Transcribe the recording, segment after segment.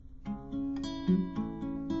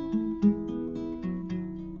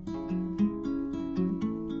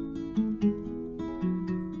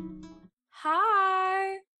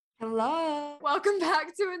welcome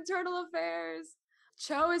back to Internal Affairs.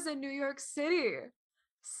 Cho is in New York City.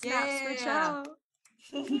 Snaps for Cho.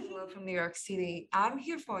 Hello from New York City. I'm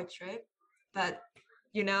here for a trip, but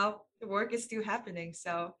you know, the work is still happening,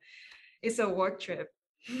 so it's a work trip,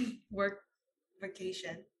 work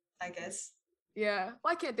vacation, I guess. Yeah,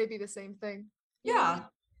 why can't they be the same thing? Yeah,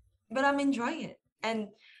 but I'm enjoying it. And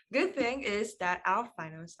good thing is that our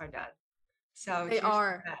finals are done. So They cheers to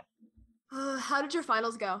are. that. How did your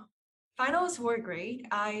finals go? Finals were great.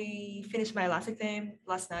 I finished my last exam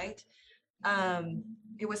last night. Um,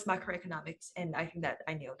 it was macroeconomics, and I think that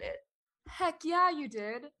I nailed it. Heck yeah, you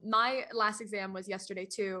did. My last exam was yesterday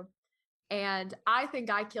too, and I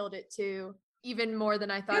think I killed it too, even more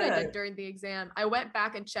than I thought I did Good. during the exam. I went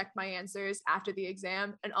back and checked my answers after the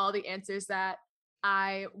exam, and all the answers that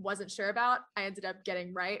I wasn't sure about, I ended up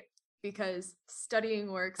getting right because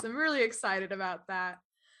studying works. I'm really excited about that.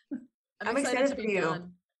 I'm excited to for be you.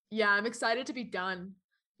 done. Yeah, I'm excited to be done,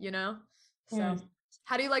 you know? So, Mm.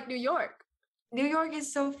 how do you like New York? New York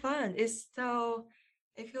is so fun. I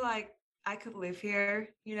feel like I could live here,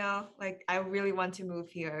 you know, like I really want to move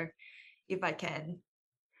here if I can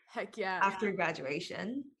Heck yeah. after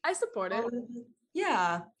graduation. I support it.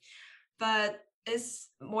 Yeah, but it's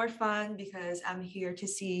more fun because I'm here to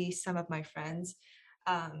see some of my friends.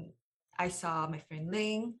 Um, I saw my friend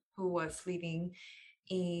Ling, who was living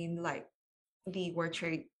in like the World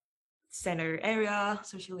Trade Center area.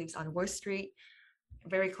 So she lives on Wall Street,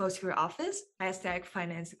 very close to her office. Hashtag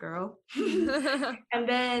finance girl. And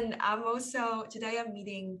then today I'm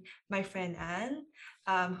meeting my friend Anne,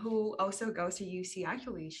 who also goes to UC.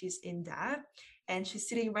 Actually, she's in that, and she's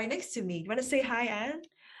sitting right next to me. You want to say hi, Anne?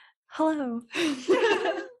 Hello.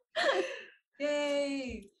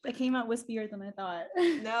 Yay! That came out wispier than I thought.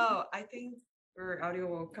 No, I think her audio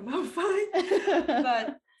will come out fine.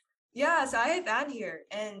 But yeah, so I have Anne here,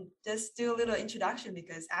 and just do a little introduction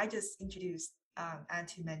because I just introduced Anne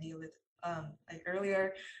to Mandy like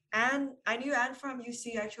earlier. And I knew Anne from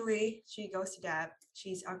UC actually. She goes to that.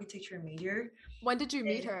 She's architecture major. When did you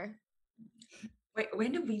meet her? Wait,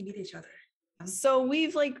 when did we meet each other? So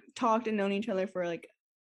we've like talked and known each other for like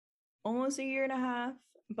almost a year and a half,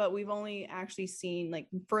 but we've only actually seen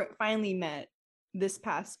finally met this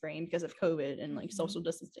past spring because of COVID and like social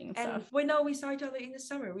distancing and stuff. Wait, no, we saw each other in the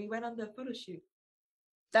summer. We went on the photo shoot.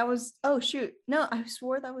 That was I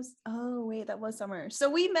swore that was summer. So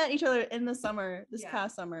we met each other in the summer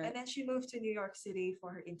past summer. And then she moved to New York City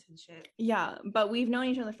for her internship. Yeah, but we've known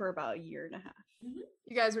each other for about a year and a half. Mm-hmm.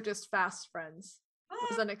 You guys were just fast friends. It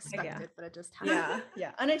was unexpected, but it just happened.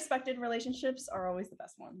 Yeah. Unexpected relationships are always the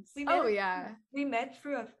best ones. We met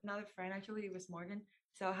through another friend. Actually, it was Morgan.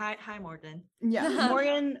 So hi Morgan. Yeah,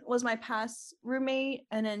 Morgan was my past roommate,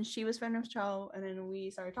 and then she was friend with Cho, and then we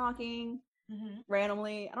started talking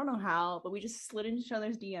randomly. I don't know how, but we just slid into each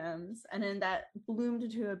other's DMs, and then that bloomed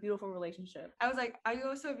into a beautiful relationship. I was like, "Are you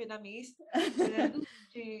also Vietnamese?" And then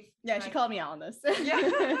she called me out on this. Yeah,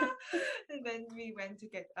 and then we went to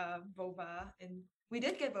get boba, and we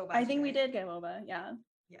did get boba. I think we did get boba. Yeah.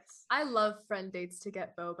 Yes. I love friend dates to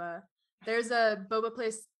get boba. There's a boba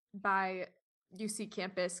place by UC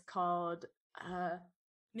campus called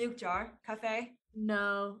Milk Jar Cafe.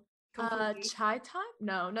 No. Chai time?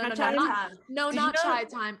 No, not chai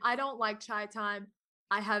time. I don't like chai time.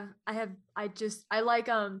 I like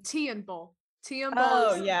tea and bowl. Tea and bowl.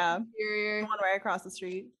 Oh yeah. Superior. The one right across the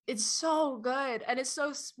street. It's so good, and it's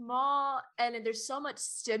so small, and there's so much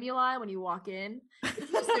stimuli when you walk in.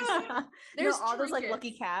 There's all those like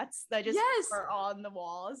lucky cats that just are on the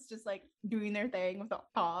walls, just like doing their thing with the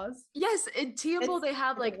paws. Yes, in Tea and Bowl they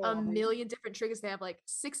have like a million different triggers. They have like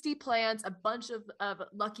 60 plants, a bunch of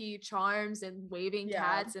lucky charms and waving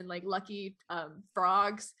cats and like lucky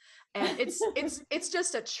frogs, and it's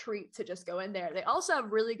just a treat to just go in there. They also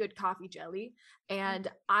have really good coffee jelly, and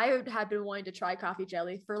I have been wanting to try coffee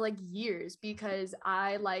jelly for like years because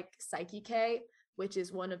I like Psyche K, which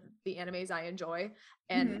is one of the animes I enjoy,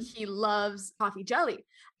 and he loves coffee jelly,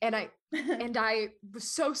 and I was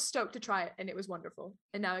so stoked to try it, and it was wonderful,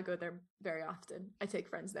 and now I go there very often. I take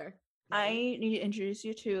friends there. I need to introduce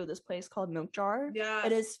you to this place called Milk Jar. Yeah,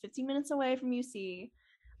 it is 15 minutes away from UC,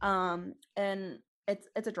 and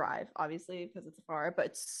it's a drive obviously because it's far, but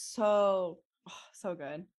it's so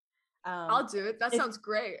good. I'll do it. That sounds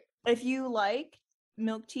great. If you like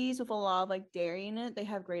milk teas with a lot of like dairy in it, they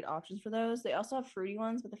have great options for those. They also have fruity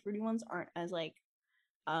ones, but the fruity ones aren't as like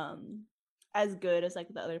as good as like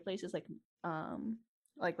the other places, like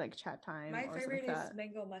Chat Time. My favorite is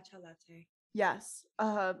mango matcha latte. Yes.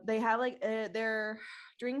 They have like their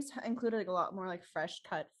drinks included like a lot more like fresh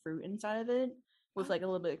cut fruit inside of it with like a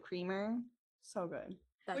little bit of creamer. So good.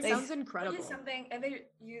 That sounds incredible. Which is something, and they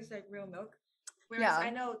use like real milk. Whereas I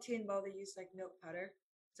know tea and bowl, they use like milk powder.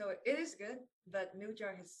 So it is good, but milk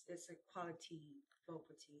jar is like quality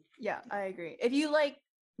boba tea. Yeah, I agree. If you like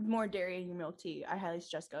more dairy in your milk tea, I highly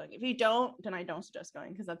suggest going. If you don't, then I don't suggest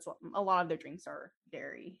going because that's a lot of their drinks are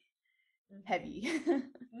dairy heavy.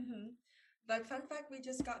 But fun fact, we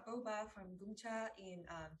just got boba from Gumcha in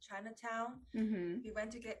Chinatown. We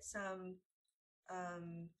went to get some.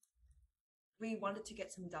 We wanted to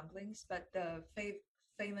get some dumplings, but the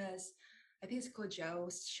famous, I think it's called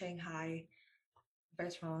Joe's Shanghai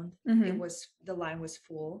restaurant. The line was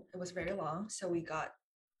full. It was very long, so we got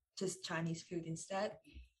just Chinese food instead.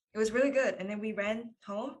 It was really good, and then we ran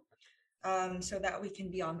home, so that we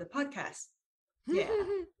can be on the podcast. Yeah.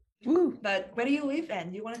 Woo. But where do you live,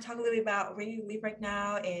 Anne? Do you want to talk a little bit about where you live right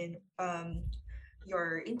now and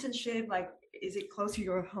your internship? Like, is it close to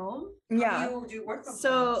your home? Yeah. How do you work from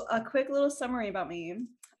home? A quick little summary about me.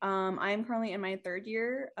 I am currently in my 3rd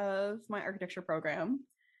year of my architecture program.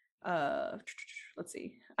 Let's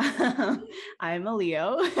see. I'm a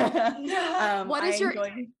Leo. What is your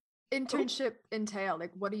internship entail?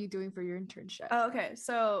 Like, what are you doing for your internship? Oh, okay.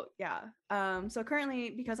 So yeah. So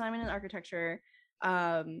currently, because I'm in architecture,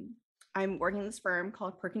 I'm working in this firm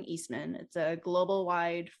called Perkin Eastman. It's a global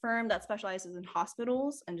wide firm that specializes in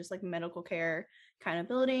hospitals and just like medical care kind of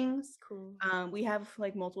buildings. Cool. We have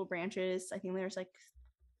like multiple branches. I think there's like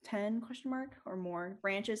 10 or more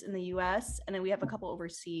branches in the US, and then we have a couple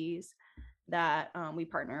overseas that we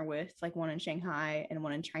partner with, like one in Shanghai and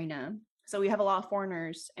one in China. So we have a lot of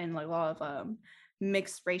foreigners and like a lot of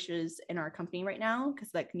mixed races in our company right now, because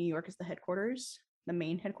like New York is the headquarters, the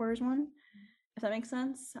main headquarters one, if that makes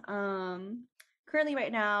sense. Currently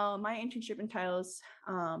right now my internship entails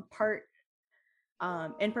part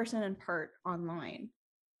in person and part online.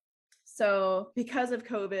 So because of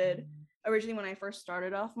COVID, originally when I first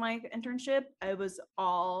started off my internship, I was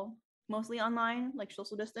all mostly online, like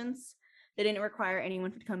social distance. They didn't require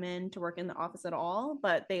anyone to come in to work in the office at all,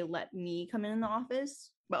 but they let me come in the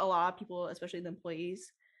office. But a lot of people, especially the employees,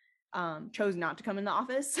 chose not to come in the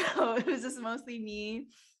office. So it was just mostly me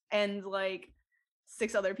and like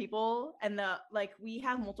 6 other people. And we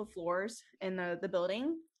have multiple floors in the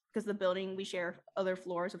building, because the building, we share other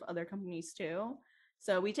floors with other companies too.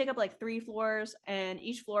 So we take up like 3 floors, and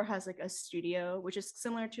each floor has like a studio, which is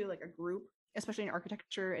similar to like a group, especially in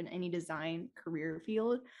architecture and any design career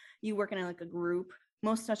field. You work in like a group.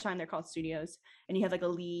 Most of the time they're called studios, and you have like a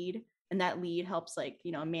lead, and that lead helps like,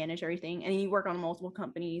 manage everything. And you work on multiple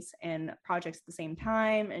companies and projects at the same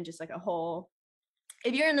time, and just like a whole,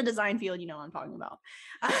 if you're in the design field, you know what I'm talking about.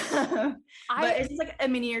 But it's just like a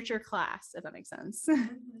miniature class, if that makes sense.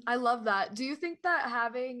 I love that. Do you think that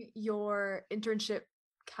having your internship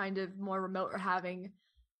kind of more remote, or having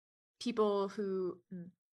people who,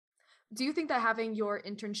 do you think that having your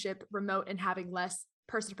internship remote and having less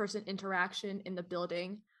person-to-person interaction in the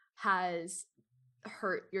building has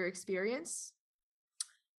hurt your experience?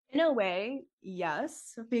 In a way,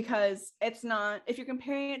 yes, because it's not, if you're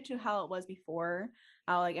comparing it to how it was before,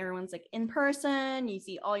 how like everyone's like in person, you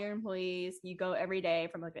see all your employees, you go every day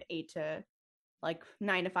from like an 8 to like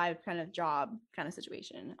 9 to 5 kind of job kind of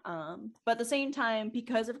situation. But at the same time,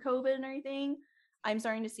 because of COVID and everything, I'm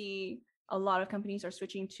starting to see a lot of companies are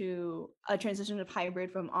switching to a transition of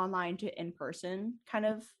hybrid from online to in-person kind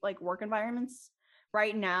of like work environments.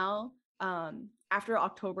 Right now, after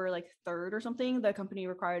October like 3rd or something, the company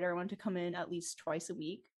required everyone to come in at least twice a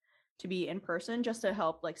week to be in person, just to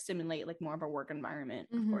help like simulate like more of a work environment,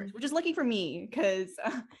 of course, which is lucky for me, because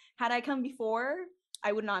had I come before,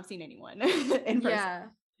 I would not have seen anyone in person.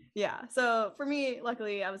 Yeah. So for me,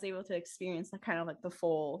 luckily, I was able to experience like kind of like the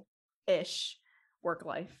full-ish work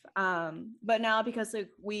life. But now, because like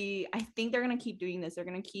I think they're gonna keep doing this. They're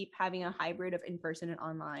gonna keep having a hybrid of in-person and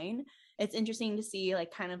online. It's interesting to see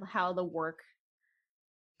like kind of how the work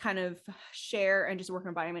kind of share and just work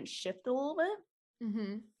environment shift a little bit.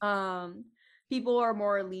 People are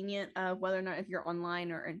more lenient of whether or not if you're online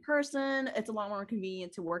or in person. It's a lot more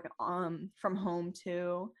convenient to work from home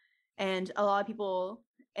too. And a lot of people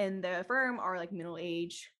in the firm are like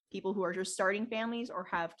middle-aged people who are just starting families or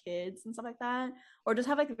have kids and stuff like that, or just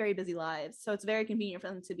have like very busy lives. So it's very convenient for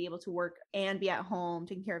them to be able to work and be at home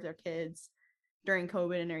taking care of their kids during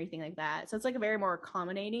COVID and everything like that. So it's like a very more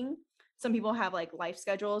accommodating. Some people have like life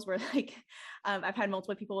schedules where like I've had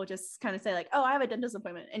multiple people just kind of say like, oh, I have a dentist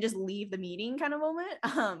appointment, and just leave the meeting kind of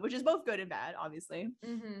moment, which is both good and bad, obviously.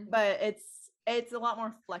 But it's a lot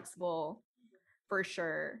more flexible for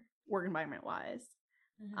sure, work environment wise.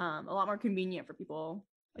 A lot more convenient for people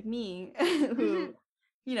like me who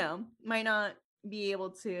might not be able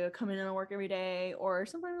to come in and work every day, or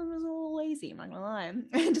sometimes I'm just a little lazy, I'm not gonna lie.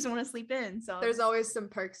 I just want to sleep in. So there's always some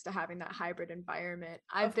perks to having that hybrid environment.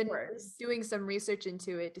 I've been course. doing some research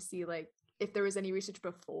into it to see like if there was any research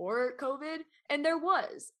before COVID, and there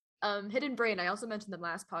was. Hidden Brain, I also mentioned the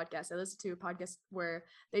last podcast. I listened to a podcast where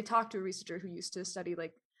they talked to a researcher who used to study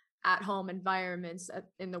like at-home environments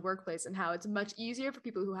in the workplace, and how it's much easier for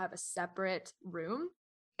people who have a separate room.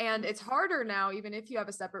 And it's harder now, even if you have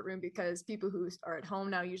a separate room, because people who are at home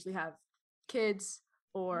now usually have kids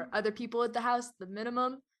or other people at the house, the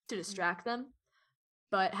minimum, to distract them.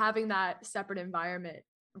 But having that separate environment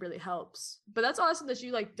really helps. But that's awesome that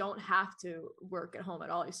you like don't have to work at home at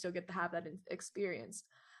all. You still get to have that experience.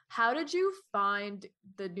 How did you find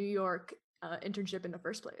the New York internship in the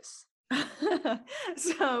first place?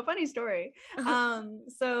 So funny story.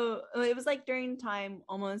 So it was like during time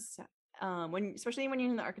almost when, especially when you're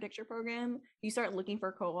in the architecture program, you start looking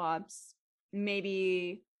for co-ops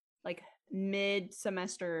maybe like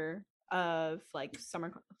mid-semester of like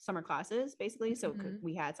summer classes, basically. So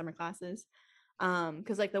we had summer classes.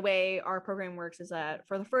 Because like the way our program works is that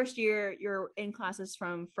for the first year, you're in classes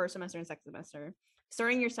from first semester and second semester.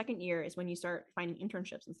 Starting your second year is when you start finding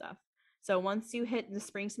internships and stuff. So once you hit the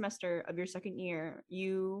spring semester of your second year,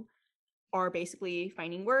 you are basically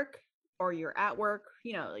finding work, or you're at work,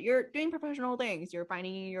 you know, you're doing professional things, you're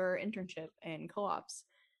finding your internship and co-ops.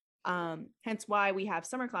 Hence why we have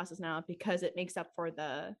summer classes now, because it makes up for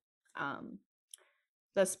the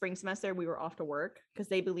spring semester we were off to work, because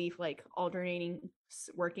they believe like alternating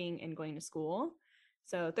working and going to school.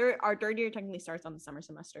 So our third year technically starts on the summer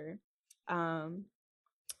semester.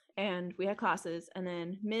 And we had classes, and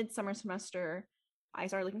then mid-summer semester I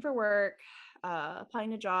started looking for work,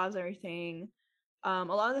 applying to jobs, everything. A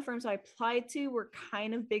lot of the firms I applied to were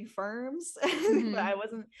kind of big firms, but I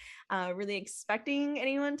wasn't really expecting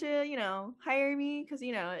anyone to, you know, hire me, because,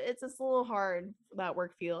 you know, it's just a little hard, that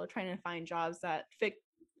work field, trying to find jobs that fit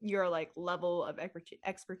your like level of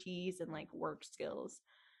expertise and like work skills.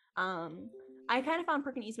 I kind of found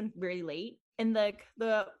Perkin Eastman very late in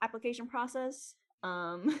the application process.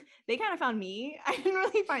 They kind of found me. I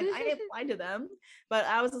applied to them, but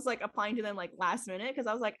I was just like applying to them like last minute, because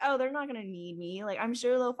I was like, oh, they're not gonna need me, like I'm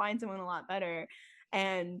sure they'll find someone a lot better.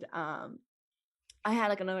 And I had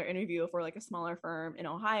like another interview for like a smaller firm in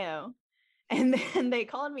Ohio, and then they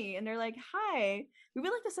called me and they're like, hi, we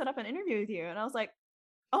would like to set up an interview with you. And I was like,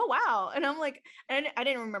 oh wow. And I'm like, and I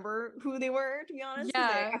didn't remember who they were, to be honest, because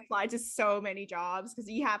I applied to so many jobs, because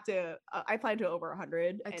you have to I applied to over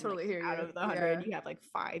 100. I totally hear you. Out of the 100 you have like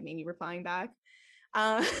 5 maybe replying back.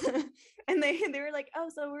 And they were like, oh,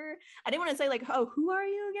 so I didn't want to say like, oh, who are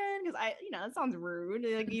you again, because I, you know, that sounds rude,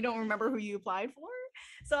 like you don't remember who you applied for.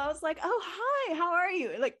 So I was like, oh, hi, how are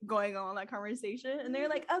you, like going on that conversation. And they're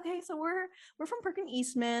like, okay, so we're from Perkin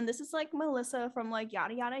Eastman, this is like Melissa from like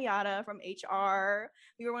yada yada yada from HR,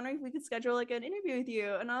 we were wondering if we could schedule like an interview with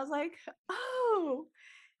you. And I was like, oh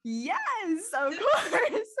yes, of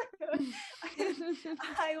course.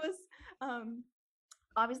 I was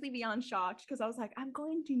obviously beyond shocked, because I was like, I'm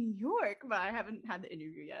going to New York, but I haven't had the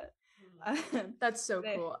interview yet. That's so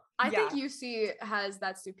cool. I think UC has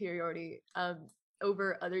that superiority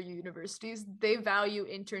over other universities. They value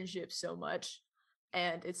internships so much,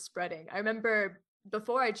 and it's spreading. I remember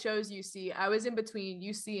before I chose UC, I was in between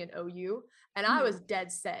UC and OU, and I was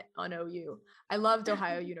dead set on OU. I loved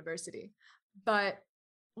Ohio University, but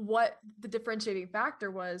what the differentiating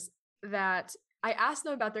factor was that I asked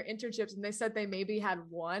them about their internships, and they said they maybe had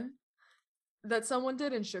one that someone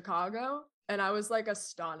did in Chicago. And I was like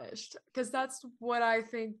astonished, because that's what I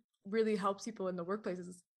think really helps people in the workplace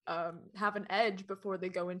is have an edge before they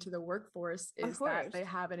go into the workforce, is that they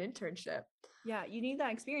have an internship. Yeah, you need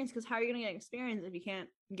that experience, because how are you going to get experience if you can't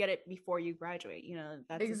get it before you graduate? You know,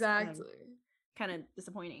 that's exactly kind of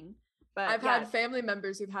disappointing. But I've had family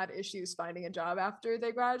members who've had issues finding a job after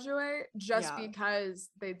they graduate, just because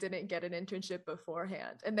they didn't get an internship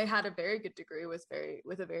beforehand, and they had a very good degree with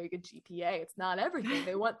a very good GPA. It's not everything.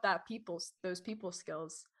 They want those people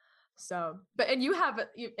skills. So, and you have an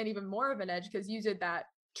even more of an edge, because you did that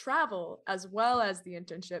travel as well as the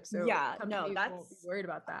internship. So companies won't be worried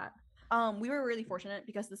about that. We were really fortunate,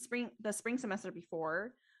 because the spring semester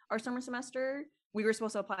before our summer semester, we were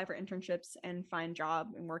supposed to apply for internships and find job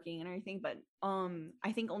and working and everything, but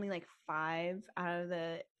I think only like 5 out of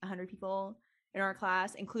the 100 people in our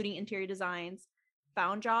class, including interior designs,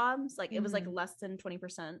 found jobs. Like it was like less than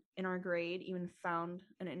 20% in our grade even found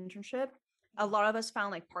an internship. A lot of us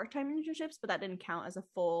found like part-time internships, but that didn't count as a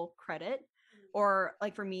full credit. Or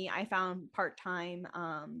like for me, I found part-time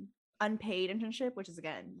unpaid internship, which is,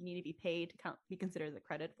 again, you need to be paid to be considered as a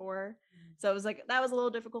credit for. So it was like, that was a little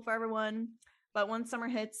difficult for everyone. But once summer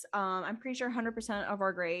hits, I'm pretty sure 100% of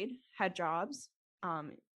our grade had jobs,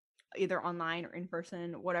 either online or in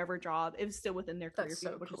person, whatever job. It was still within their career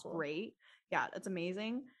field, which is great. Yeah, that's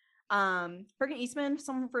amazing. Bergen Eastman,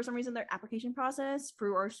 for some reason, their application process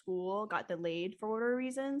through our school got delayed for whatever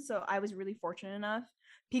reason. So I was really fortunate enough,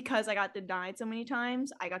 because I got denied so many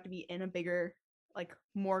times, I got to be in a bigger, like,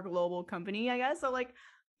 more global company, I guess. So, like,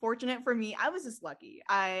 fortunate for me, I was just lucky.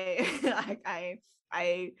 I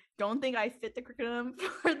don't think I fit the curriculum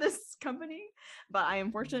for this company, but I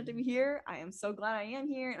am fortunate to be here. I am so glad I am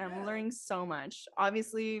here, and I'm learning so much.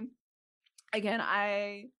 Obviously, again,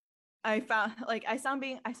 I found, like, I sound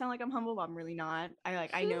like I'm humble, but I'm really not.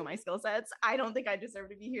 I know my skill sets. I don't think I deserve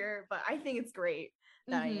to be here, but I think it's great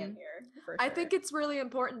that I am here. For sure. I think it's really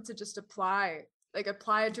important to just apply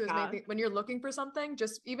it to as many things when you're looking for something,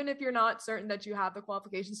 just even if you're not certain that you have the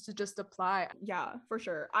qualifications, to just apply. Yeah, for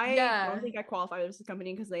sure. I don't think I qualify with this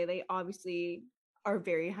company because they obviously are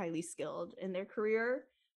very highly skilled in their career.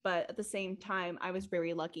 But at the same time, I was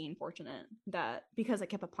very lucky and fortunate that because I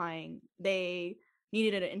kept applying, they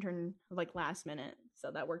needed an intern like last minute. So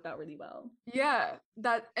that worked out really well. Yeah,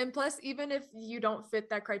 and plus, even if you don't fit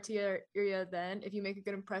that criteria, then if you make a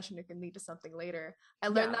good impression, it can lead to something later. I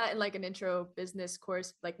learned that in like an intro business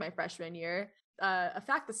course, like my freshman year. A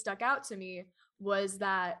fact that stuck out to me was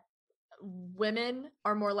that women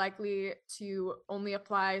are more likely to only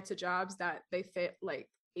apply to jobs that they fit like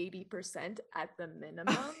 80% at the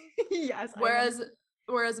minimum. Yes.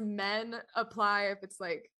 Whereas men apply if it's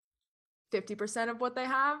like 50% of what they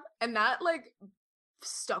have, and that like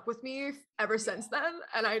stuck with me ever since then,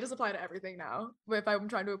 and I just apply to everything now. If I'm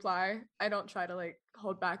trying to apply, I don't try to like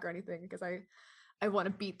hold back or anything, because I want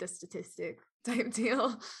to beat the statistic type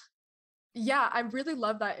deal. Yeah, I really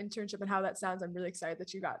love that internship and how that sounds. I'm really excited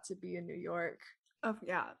that you got to be in New York. Oh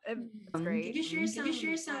yeah, it's great. Could you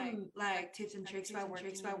share some like tips and tricks by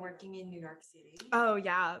working in New York City? Oh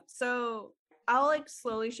yeah, so I'll like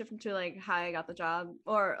slowly shift into like how I got the job,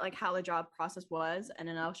 or like how the job process was, and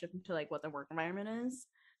then I'll shift into like what the work environment is.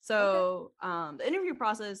 So the interview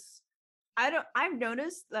process, I've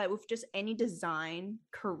noticed that with just any design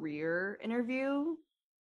career interview,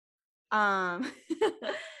 that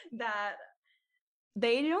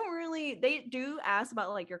they do ask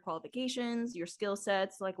about like your qualifications, your skill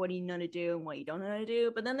sets, like what do you know to do and what you don't know to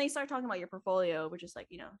do. But then they start talking about your portfolio, which is like,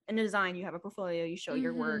 in design, you have a portfolio, you show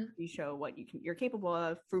your work, you show what you're capable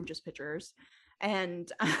of through just pictures.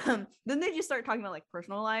 And then they just start talking about like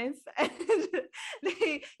personal life. And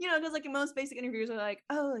they, because like in most basic interviews are like,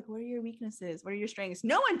 oh, like what are your weaknesses? What are your strengths?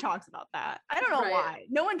 No one talks about that. I don't know why.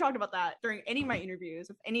 No one talked about that during any of my interviews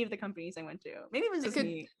with any of the companies I went to. Maybe it was just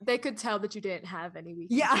me. They could tell that you didn't have any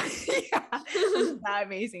weaknesses. Yeah. Wasn't that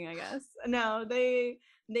amazing, I guess. No,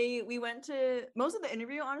 we went to, most of the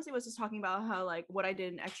interview honestly was just talking about how like what I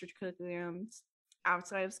did in extracurriculums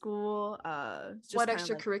outside of school. What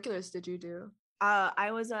extracurriculars did you do? I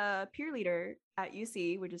was a peer leader at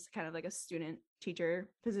UC, which is kind of like a student teacher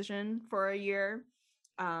position for a year.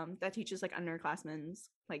 That teaches like underclassmen's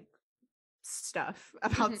like stuff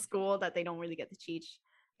about school that they don't really get to teach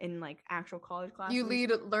in like actual college classes. You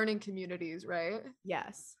lead learning communities, right?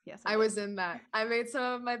 Yes. I was in that. I made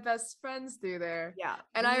some of my best friends through there. Yeah.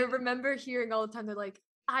 And I remember hearing all the time, they're like,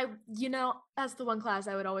 that's the one class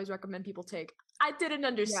I would always recommend people take. I didn't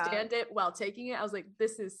understand it while taking it. I was like,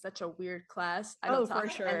 this is such a weird class. I don't talk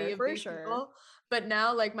to any of these people. But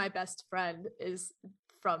now like my best friend is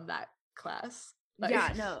from that class. Like,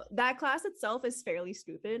 yeah, no, that class itself is fairly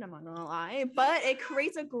stupid, I'm not gonna lie, but it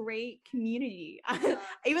creates a great community.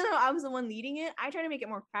 Even though I was the one leading it, I try to make it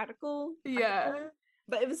more practical. Yeah.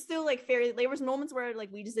 But it was still like fairly, there was moments where like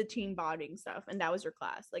we just did team bonding stuff, and that was your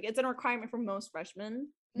class. Like it's a requirement for most freshmen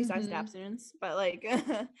besides DAP students, but like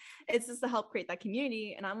it's just to help create that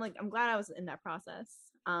community. And I'm glad I was in that process.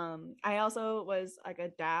 I also was like a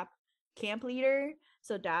DAP camp leader.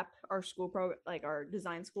 So DAP, our school our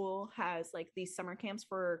design school, has like these summer camps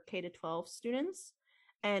for K-12 students,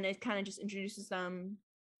 and it kind of just introduces them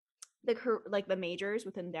the majors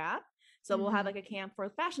within DAP. So we'll have like a camp for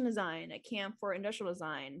fashion design, a camp for industrial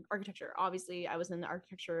design, architecture. Obviously, I was in the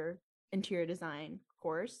architecture interior design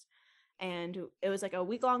course, and it was like a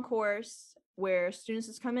week-long course where students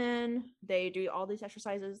just come in, they do all these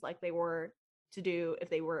exercises like they were to do if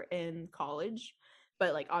they were in college,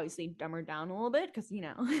 but like obviously dumber down a little bit because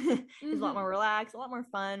it's a lot more relaxed, a lot more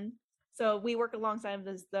fun. So we work alongside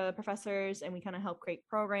the professors, and we kind of help create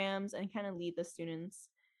programs and kind of lead the students,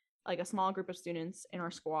 like a small group of students in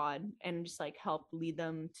our squad, and just like help lead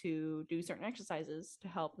them to do certain exercises to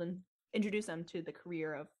help them introduce them to the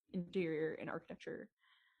career of interior and architecture.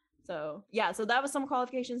 So yeah, so that was some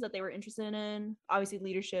qualifications that they were interested in. Obviously,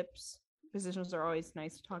 leaderships positions are always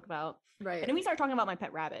nice to talk about. Right. And then we start talking about my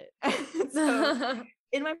pet rabbit. So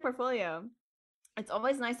in my portfolio, it's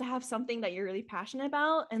always nice to have something that you're really passionate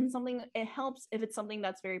about, and something, it helps if it's something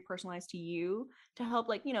that's very personalized to you, to help,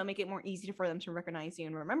 like, you know, make it more easy for them to recognize you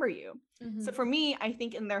and remember you. So for me, I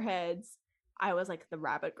think in their heads, I was like the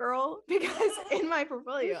rabbit girl, because in my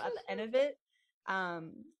portfolio at the end of it,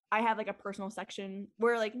 I have like a personal section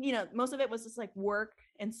where, like, you know, most of it was just like work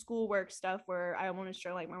and schoolwork stuff where I wanted to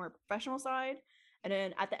show like my more professional side. And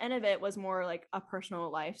then at the end of it was more like a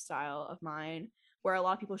personal lifestyle of mine, where a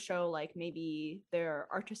lot of people show like maybe their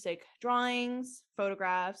artistic drawings,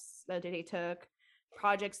 photographs that they took,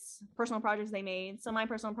 projects, personal projects they made. So my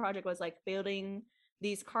personal project was like building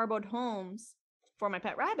these cardboard homes for my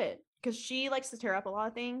pet rabbit, because she likes to tear up a lot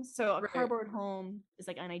of things. So a cardboard home is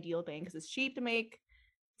like an ideal thing because it's cheap to make,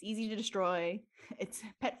 it's easy to destroy, it's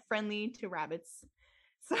pet friendly to rabbits.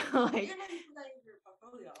 So like,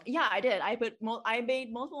 yeah, I did. I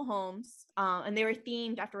made multiple homes, and they were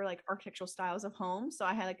themed after like architectural styles of homes. So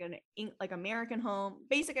I had like like American home,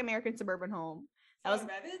 basic American suburban home. That was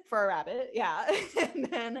for a rabbit, yeah. And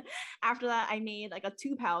then after that, I made like a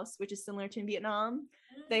tube house, which is similar to in Vietnam.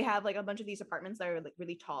 They have like a bunch of these apartments that are like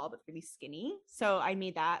really tall but really skinny. So I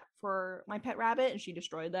made that for my pet rabbit, and she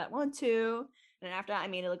destroyed that one too. And then after that, I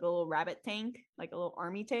made like a little rabbit tank, like a little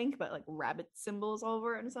army tank, but like rabbit symbols all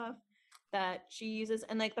over it and stuff that she uses.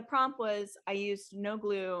 And like the prompt was, I used no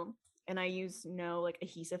glue and I used no like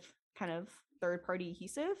adhesive, kind of third-party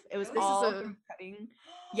adhesive. It was all through cutting.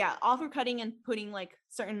 Yeah, all through cutting and putting like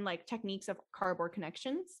certain like techniques of cardboard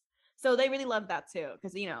connections. So they really loved that too,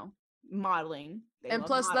 because, you know, modeling. And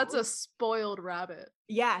plus, that's a spoiled rabbit.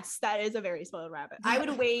 Yes, that is a very spoiled rabbit. I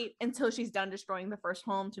would wait until she's done destroying the first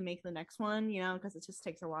home to make the next one, you know, because it just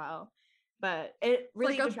takes a while. But it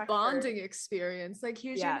really like a bonding experience. Like,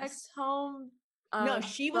 here's your next home. No,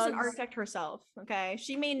 she was an architect herself. Okay,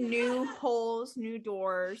 she made new holes, new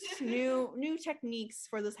doors, new techniques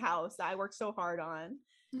for this house that I worked so hard on.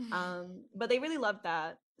 But they really loved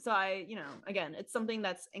that. So I, you know, again, it's something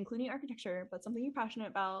that's including architecture, but something you're passionate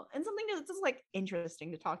about and something that's just like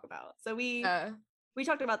interesting to talk about. So we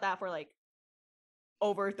talked about that for like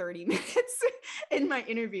over 30 minutes in my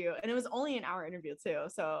interview, and it was only an hour interview too.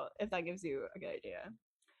 So if that gives you a good idea,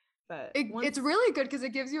 but it's really good because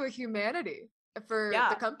it gives you a humanity for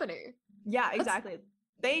the company. Yeah, exactly.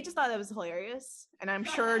 They just thought that was hilarious, and I'm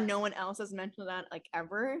sure no one else has mentioned that like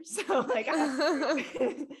ever. So like,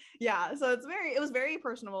 yeah. So it was very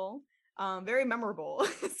personable, very memorable.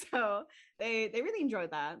 So they really enjoyed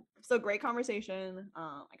that. So great conversation.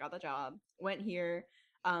 I got the job, went here.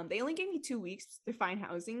 They only gave me 2 weeks to find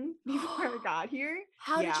housing before I got here.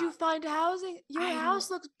 How did you find housing? Your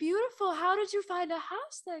house looks beautiful. How did you find a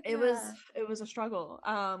house like that? It was a struggle.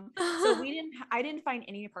 So I didn't find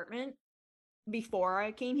any apartment before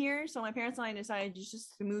I came here. So my parents and I decided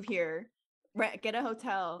just to move here, get a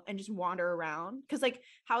hotel, and just wander around. Because like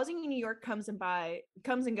housing in New York comes and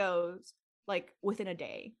goes like within a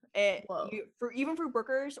day. Even for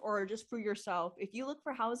workers or just for yourself, if you look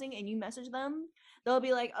for housing and you message them, they'll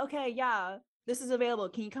be like, okay, yeah, this is available,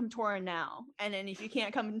 can you come tour now? And then if you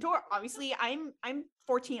can't come tour, obviously I'm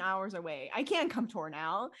 14 hours away, I can't come tour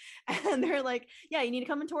now. And they're like, yeah, you need to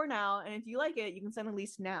come and tour now, and if you like it, you can send a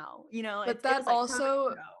lease now, you know. But that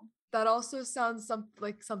also sounds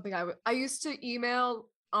like something I used to email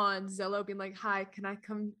on Zillow being like, hi, can I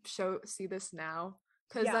come see this now?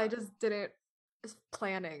 Because I just didn't,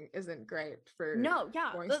 planning isn't great for that's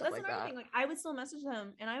another thing. Like I would still message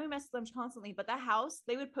them, and I would message them constantly, but that house,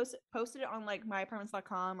 they would post it on like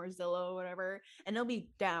myapartments.com or Zillow or whatever, and they'll be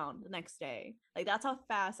down the next day. Like that's how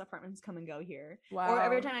fast apartments come and go here. Wow. Or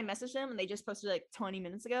every time I message them and they just posted like 20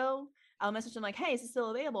 minutes ago, I'll message them like, hey, is it still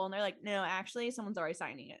available? And they're like, no, actually someone's already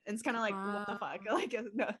signing it. And it's kind of like, what the fuck? Like,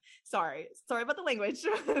 no, sorry about the language.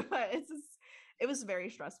 But it was very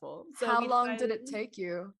stressful. So how long did it take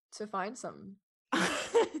you to find something?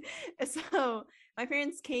 So my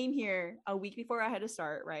parents came here a week before I had to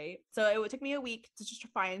start, right? So it took me a week to just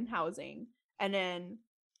find housing, and then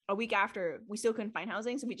a week after we still couldn't find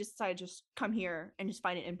housing, so we just decided to just come here and just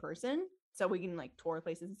find it in person so we can like tour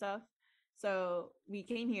places and stuff. So we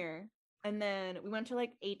came here, and then we went to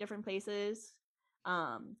like 8 different places. 2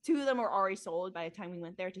 of them were already sold by the time we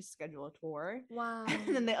went there to schedule a tour. Wow.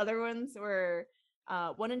 And then the other ones were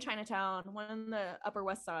one in Chinatown, one in the Upper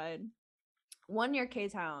West Side, one near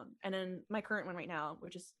K-Town, and then my current one right now,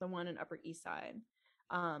 which is the one in Upper East Side.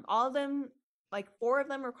 All of them like 4 of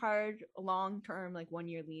them required a long-term like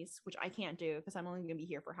 1-year lease, which I can't do because I'm only gonna be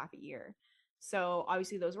here for half a year. So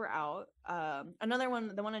obviously those were out. Another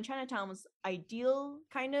one, the one in Chinatown, was ideal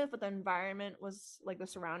kind of, but the environment was like the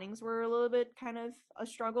surroundings were a little bit kind of a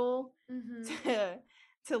struggle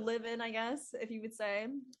to live in, I guess, if you would say.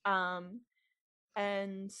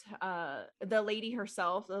 And the lady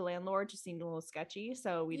herself, the landlord, just seemed a little sketchy,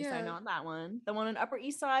 so we decided on that one. The one on Upper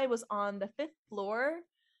East Side was on the 5th floor,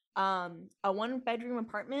 a 1-bedroom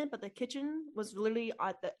apartment, but the kitchen was literally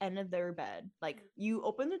at the end of their bed. Like, you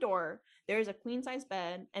open the door, there's a queen size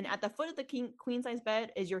bed, and at the foot of the queen size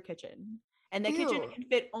bed is your kitchen, and the kitchen can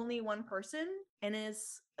fit only one person and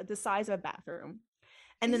is the size of a bathroom.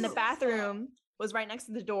 And then the bathroom was right next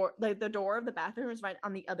to the door. Like, the door of the bathroom was right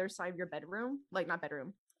on the other side of your bedroom. Like, not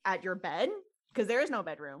bedroom, at your bed, because there is no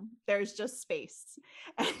bedroom. There's just space.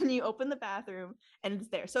 And you open the bathroom and it's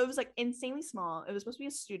there. So it was like insanely small. It was supposed to be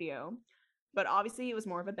a studio, but obviously it was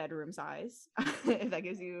more of a bedroom size, if that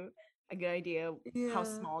gives you a good idea how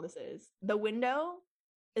small this is. The window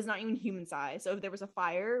is not even human size. So if there was a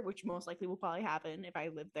fire, which most likely will probably happen if I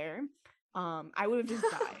lived there, I would have just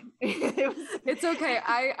died. It's okay.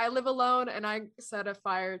 I live alone and I set a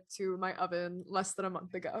fire to my oven less than a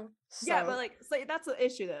month ago. So. Yeah, but like, so that's the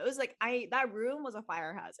issue though. It was like that room was a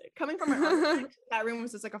fire hazard. Coming from an architect, that room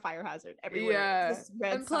was just like a fire hazard everywhere.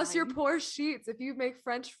 Yeah. And plus your poor sheets. If you make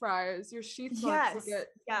French fries, your sheets will get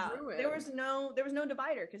ruined. There was no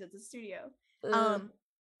divider because it's a studio.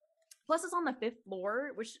 Plus it's on the 5th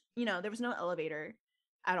floor, which, you know, there was no elevator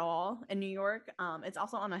at all in New York. It's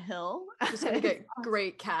also on a hill. Just gonna get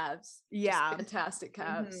great calves. Yeah. Just fantastic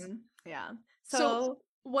calves. Yeah. So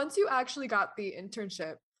once you actually got the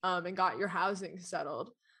internship and got your housing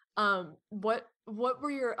settled, what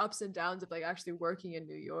were your ups and downs of like actually working in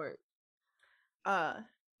New York?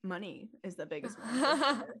 Money is the biggest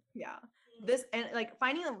one. Yeah. This, and like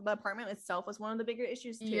finding the apartment itself was one of the bigger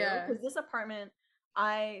issues too. Because this apartment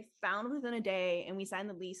I found within a day, and we signed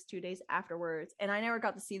the lease 2 days afterwards, and I never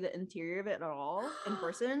got to see the interior of it at all in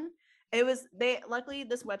person. It was luckily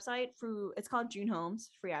this website it's called June Homes,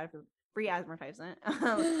 free advertisement.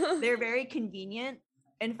 They're very convenient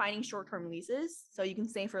in finding short-term leases, so you can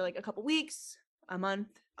stay for like a couple weeks, a month.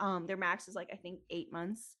 Their max is like I think 8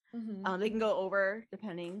 months. They can go over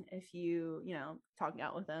depending if you talk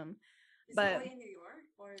out with them. Is it only in New York?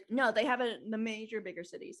 Or? No, they have the major bigger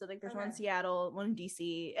cities. So like there's one in Seattle, one in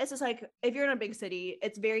DC. It's just like if you're in a big city,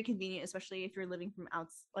 it's very convenient, especially if you're living from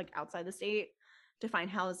outside the state, to find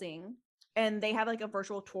housing. And they have like a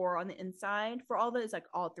virtual tour on the inside for all of it. It's like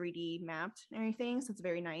all 3D mapped and everything. So it's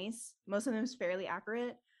very nice. Most of them is fairly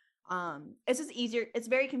accurate. It's just easier. It's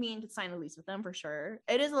very convenient to sign a lease with them for sure.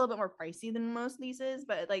 It is a little bit more pricey than most leases,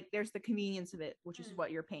 but like there's the convenience of it, which is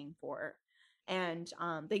what you're paying for. And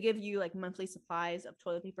they give you like monthly supplies of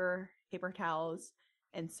toilet paper, paper towels,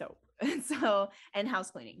 and soap, and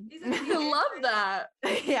house cleaning. I love that.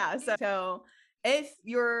 Yeah. So if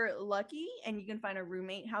you're lucky and you can find a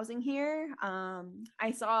roommate housing here,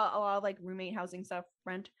 I saw a lot of like roommate housing stuff.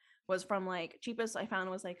 Rent was from like cheapest I found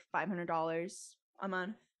was like $500 a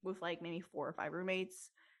month with like maybe 4 or 5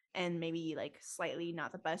 roommates, and maybe like slightly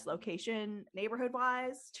not the best location neighborhood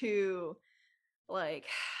wise to like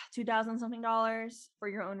 $2,000 something for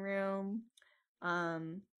your own room,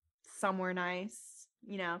 somewhere nice,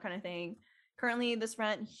 kind of thing. Currently this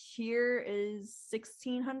rent here is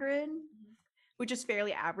 $1,600, which is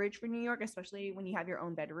fairly average for New York, especially when you have your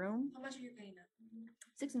own bedroom. How much are you paying now?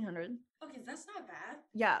 $1,600. Okay, that's not bad.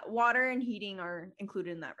 Yeah, water and heating are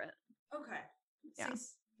included in that rent. Okay. Yeah.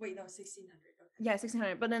 1,600. Okay. Yeah,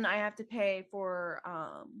 $1,600. But then I have to pay for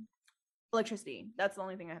electricity. That's the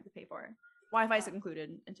only thing I have to pay for. Wi-Fi is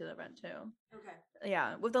included into the rent too. Okay.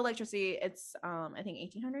 Yeah, with the electricity, it's I think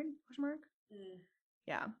 $1,800 ?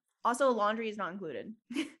 Yeah. Also, laundry is not included.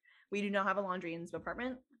 We do not have a laundry in this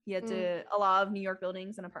apartment. You have to. A lot of New York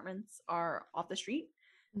buildings and apartments are off the street,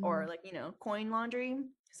 or like coin laundry.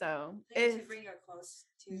 So if you bring your clothes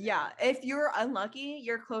to. Yeah, if you're unlucky,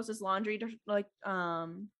 your closest laundry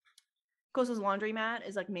closest laundromat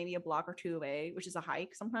is like maybe a block or 2 away, which is a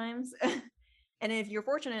hike sometimes. And if you're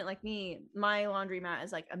fortunate like me, my laundromat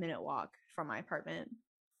is like a minute walk from my apartment.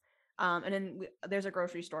 And then there's a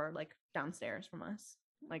grocery store like downstairs from us,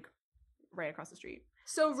 like right across the street.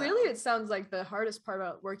 So really, it sounds like the hardest part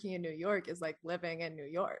about working in New York is like living in New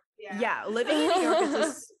York. Yeah, living in New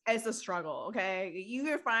York is a struggle. Okay, you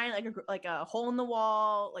can find like a hole in the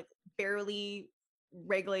wall, like barely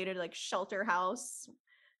regulated like shelter house,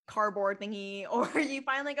 cardboard thingy, or you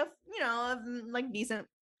find like a like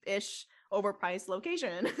decent-ish overpriced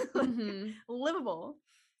location, livable.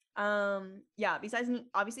 Yeah, besides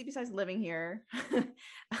living here,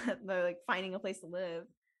 like finding a place to live,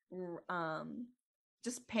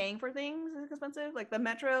 just paying for things is expensive. Like the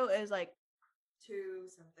metro is like two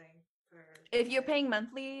something per. if you're paying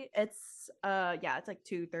monthly, it's it's like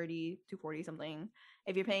 230, 240 something.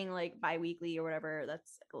 If you're paying like bi-weekly or whatever,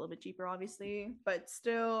 that's like a little bit cheaper, obviously, but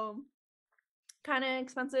still kind of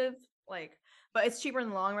expensive. Like, but it's cheaper in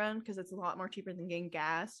the long run because it's a lot more cheaper than getting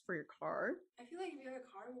gas for your car. I feel like if you have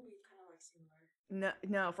a car, it will be kind of like similar.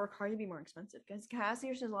 No, for a car it'd be more expensive because gas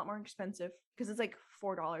here is a lot more expensive because it's like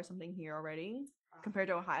 $4 something here already compared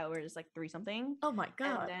to Ohio where it's like 3 something. Oh my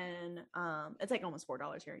god. And then it's like almost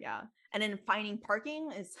 $4 here, yeah. And then finding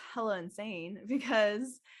parking is hella insane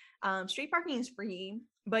because street parking is free,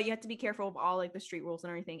 but you have to be careful of all like the street rules and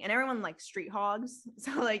everything. And everyone like street hogs,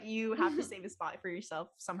 so like you have to save a spot for yourself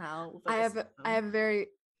somehow. With, like, I have a very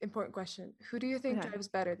important question. Who do you think Okay. drives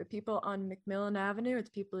better, the people on McMillan Avenue or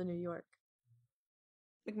the people in New York?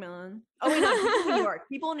 McMillan. Oh wait, no, people in New York.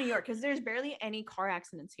 People in New York, because there's barely any car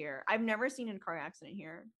accidents here. I've never seen a car accident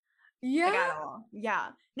here. Yeah. Like at all. Yeah.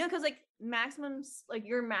 No, because like like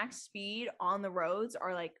your max speed on the roads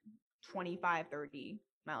are like 25, 30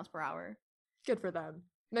 miles per hour. Good for them.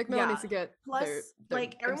 McMillan needs to get plus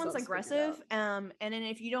like everyone's aggressive. And then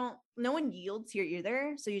if you don't, no one yields here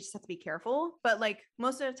either. So you just have to be careful. But like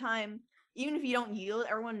most of the time, even if you don't yield,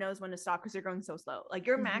 everyone knows when to stop because they're going so slow. Like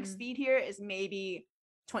your max speed here is maybe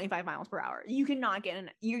 25 miles per hour. You can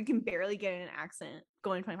barely get in an accident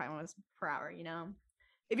going 25 miles per hour, you know?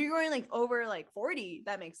 If you're going like over like 40,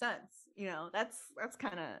 that makes sense. You know, that's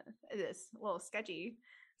kind of this little sketchy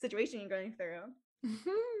situation you're going through.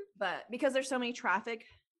 But because there's so many traffic,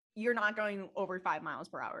 you're not going over 5 miles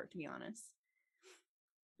per hour, to be honest.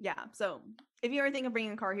 Yeah. So if you ever think of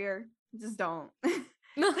bringing a car here, just don't.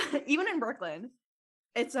 Even in Brooklyn,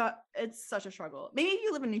 it's such a struggle. Maybe if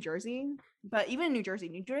you live in New Jersey, but even in New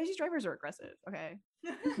Jersey drivers are aggressive. Okay.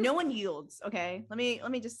 No one yields. Okay. Let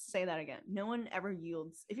me just say that again. No one ever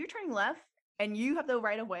yields. If you're turning left and you have the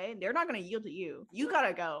right of way, they're not going to yield to you. You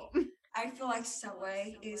gotta go. I feel like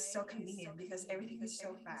subway is so convenient because everything is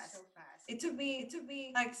so fast. It took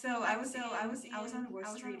me like so I was on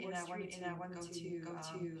Wall Street and I wanted to go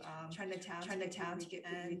to Chinatown to get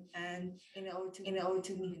food and it only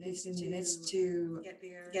took me 15 minutes to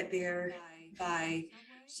get there by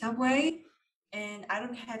subway, and I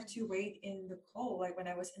don't have to wait in the cold like when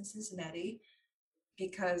I was in Cincinnati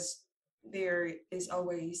because there is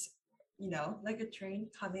always like a train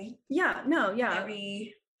coming. Yeah, no, yeah.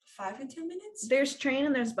 Every 5 to 10 minutes. There's train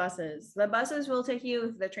and there's buses. The buses will take you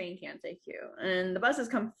if the train can't take you. And the buses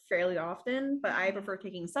come fairly often, but I prefer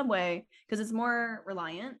taking subway because it's more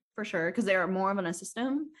reliant for sure because they're more of a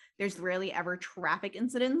system. There's rarely ever traffic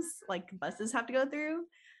incidents like buses have to go through.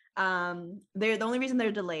 They're the only reason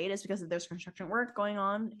they're delayed is because there's construction work going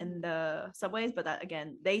on in the subways, but that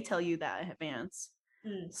again, they tell you that in advance.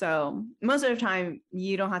 So most of the time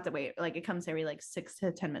you don't have to wait. Like it comes every like 6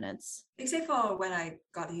 to 10 minutes. Except for when I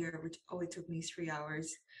got here, which only took me 3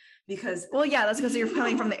 hours because that's because you're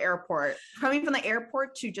coming from the airport. Coming from the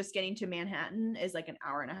airport to just getting to Manhattan is like an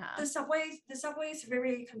hour and a half. The subway is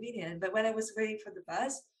very convenient, but when I was waiting for the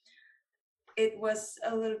bus, it was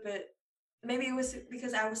a little bit, maybe it was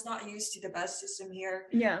because I was not used to the bus system here.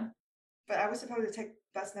 Yeah. But I was supposed to take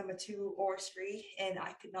bus number 2 or 3 and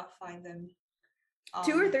I could not find them.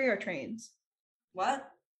 2 or 3 are trains. What?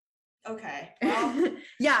 Okay. Well,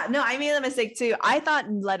 yeah, no, I made a mistake too. I thought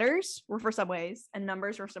letters were for subways and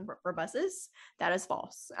numbers were for buses. That is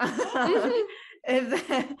false. If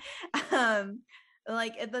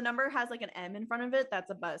the number has like an M in front of it, that's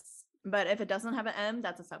a bus. But if it doesn't have an M,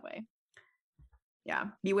 that's a subway. Yeah,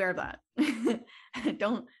 beware of that.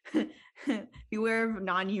 Don't beware of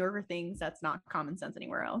non-New Yorker things. That's not common sense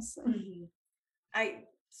anywhere else.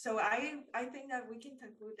 So I think that we can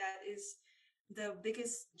conclude that is the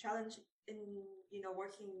biggest challenge in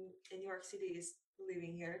working in New York City is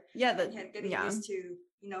living here. Yeah, getting used to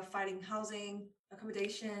finding housing,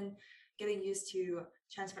 accommodation, getting used to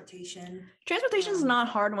transportation. Transportation is not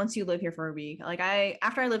hard once you live here for a week. Like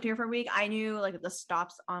after I lived here for a week, I knew like the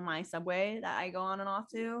stops on my subway that I go on and off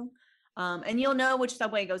to. And you'll know which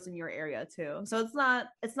subway goes in your area too. So it's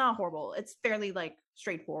not horrible. It's fairly like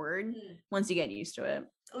straightforward once you get used to it.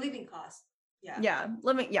 Living costs.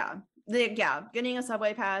 Getting a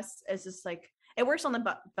subway pass is just like it works on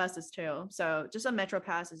the buses too. So just a metro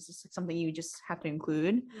pass is just like something you just have to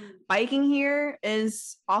include. Biking here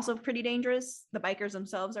is also pretty dangerous. The bikers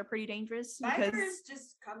themselves are pretty dangerous. Bikers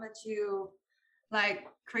just come at you like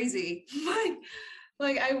crazy.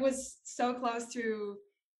 like I was so close to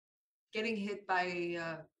getting hit by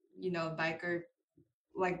biker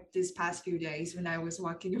like this past few days when I was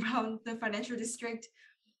walking around the financial district.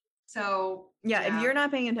 So yeah, if you're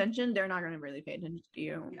not paying attention, they're not going to really pay attention to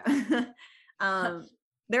you. Yeah.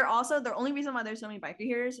 They're also the only reason why there's so many biker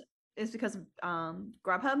here is because of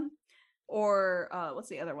Grubhub or what's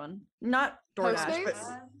the other one? Not DoorDash, but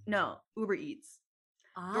no, Uber Eats.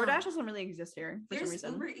 DoorDash doesn't really exist here for some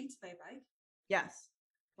reason. Uber Eats by bike? Yes.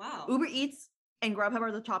 Wow. Uber Eats and Grubhub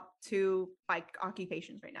are the top 2 bike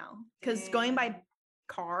occupations right now. Because going by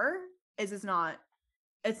car is not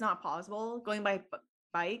possible. Going by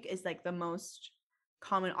bike is like the most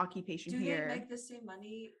common occupation here. Do they make the same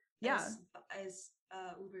money as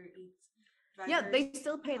Uber Eats drivers? Yeah, they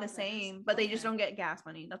still pay the same, but they just don't get gas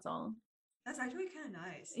money. That's all. That's actually kind of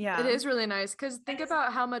nice. Yeah, it is really nice because think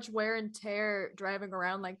about how much wear and tear driving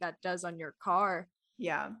around like that does on your car.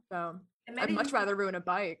 Yeah. So I'd much rather ruin a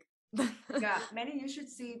bike. Yeah, Manny, you should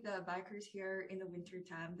see the bikers here in the winter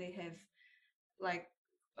time. They have like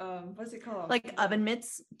what's it called? Like oven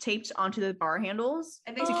mitts taped onto the bar handles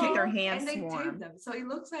and they to keep their hands and they warm. tape them, so it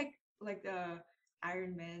looks like the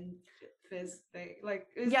Iron Man fist thing. Like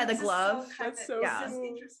the glove. That's so cool.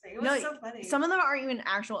 Interesting. It was so funny. Some of them aren't even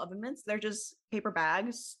actual oven mitts. They're just paper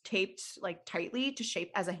bags taped like tightly to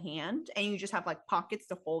shape as a hand, and you just have like pockets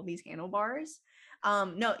to hold these handlebars.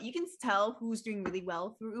 No, you can tell who's doing really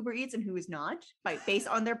well through Uber Eats and who is not based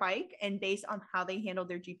on their bike and based on how they handle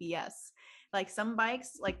their GPS. Like some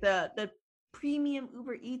bikes, like the premium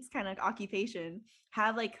Uber Eats kind of occupation,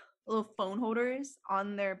 have like little phone holders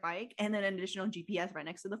on their bike and then an additional GPS right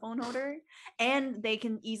next to the phone holder, and they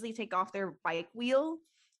can easily take off their bike wheel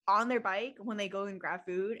on their bike when they go and grab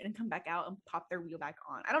food and come back out and pop their wheel back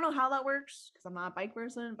on. I don't know how that works because I'm not a bike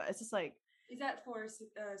person, but it's just like, is that for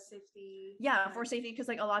safety? Yeah, for safety, because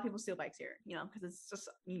like a lot of people steal bikes here, because it's just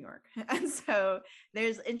New York. And so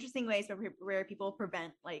there's interesting ways where people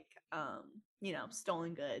prevent like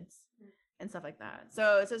stolen goods and stuff like that.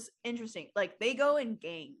 So it's just interesting. Like they go in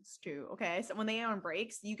gangs too. Okay, so when they are on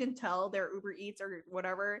breaks, you can tell their Uber Eats or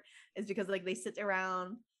whatever is because like they sit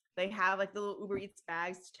around. They have like the little Uber Eats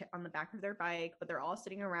bags on the back of their bike, but they're all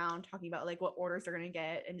sitting around talking about like what orders they're gonna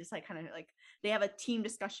get and just like kind of like they have a team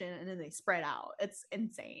discussion and then they spread out. It's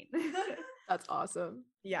insane. That's awesome.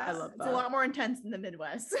 Yeah, I love that. It's a lot more intense in the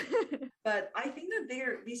Midwest. But I think that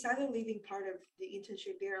besides the leading part of the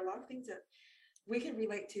internship, there are a lot of things that we can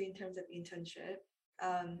relate to in terms of internship,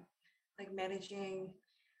 like managing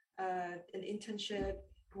an internship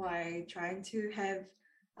while trying to have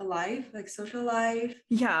a life, like social life.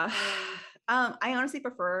 Yeah. I honestly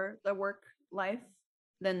prefer the work life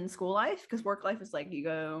than school life, because work life is like you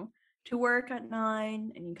go to work at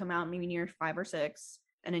 9 and you come out maybe near 5 or 6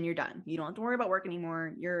 and then you're done. You don't have to worry about work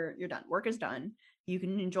anymore. You're done. Work is done. You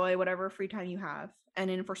can enjoy whatever free time you have. And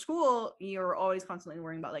then for school, you're always constantly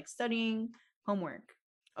worrying about like studying, homework.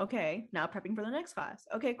 Okay, now prepping for the next class.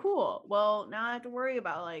 Okay, cool. Well, now I have to worry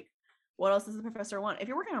about like what else does the professor want? If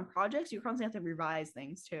you're working on projects, you constantly have to revise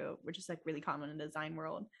things too, which is like really common in the design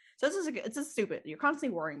world. So it's just stupid. You're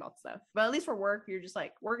constantly worrying about stuff. But at least for work, you're just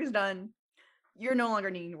like, work is done. You're no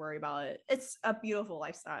longer needing to worry about it. It's a beautiful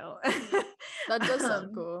lifestyle. That does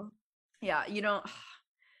sound cool. Yeah, I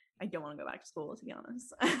don't want to go back to school, to be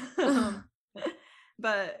honest.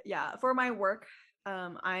 But yeah, for my work,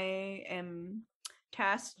 I am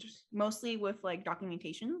tasked mostly with like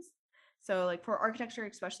documentations. So like for architecture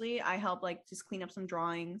especially, I help like just clean up some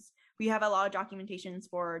drawings. We have a lot of documentations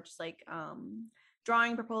for just like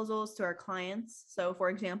drawing proposals to our clients. So for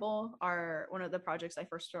example, one of the projects I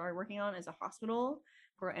first started working on is a hospital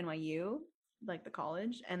for NYU, like the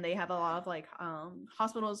college, and they have a lot of like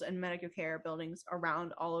hospitals and medical care buildings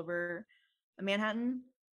around all over Manhattan.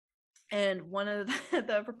 And one of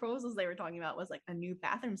the proposals they were talking about was like a new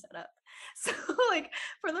bathroom setup. So like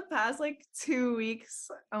for the past like 2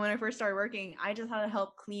 weeks when I first started working, I just had to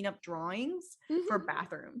help clean up drawings for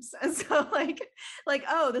bathrooms. And so like,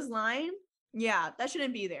 oh, this line, yeah, that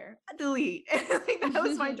shouldn't be there. Delete. Like, that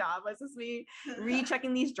was my job, was just me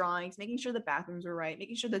rechecking these drawings, making sure the bathrooms were right,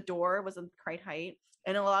 making sure the door was the right height.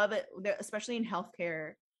 And a lot of it, especially in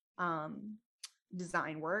healthcare,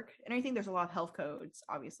 design work and everything, there's a lot of health codes,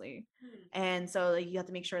 obviously. And so like you have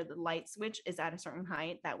to make sure the light switch is at a certain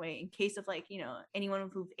height, that way in case of like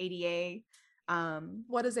anyone with ADA.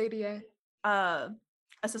 What is ADA?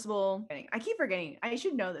 Accessible, I keep forgetting, I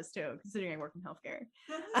should know this too considering I work in healthcare.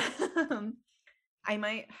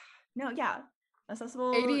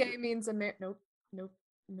 Accessible. ADA means nope,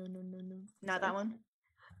 not that one.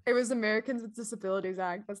 It was Americans with Disabilities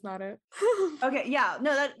Act. That's not it. Okay, yeah,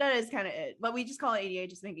 no, that is kind of it. But we just call it ADA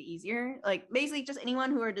just to make it easier. Like basically just anyone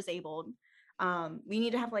who are disabled. We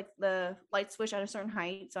need to have like the light switch at a certain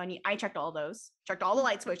height. So I checked all those, checked all the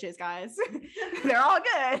light switches, guys. They're all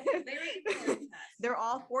good. They're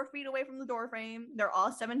all 4 feet away from the door frame. They're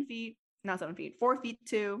all 7 feet, not 7 feet, 4 feet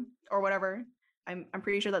 2 or whatever. I'm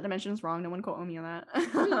pretty sure that dimension is wrong. No one quote me on that.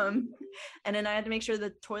 And then I had to make sure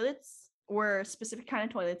the toilets were specific kind of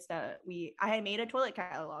toilets that I had made a toilet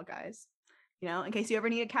catalog, guys. You know, in case you ever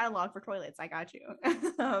need a catalog for toilets, I got you.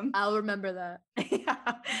 I'll remember that. Yeah.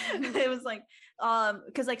 It was like,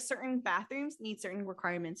 because like certain bathrooms need certain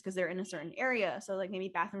requirements because they're in a certain area. So like maybe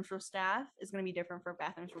bathrooms for staff is going to be different for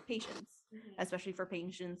bathrooms for patients, especially for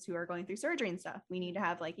patients who are going through surgery and stuff. We need to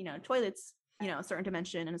have like, you know, toilets, you know, a certain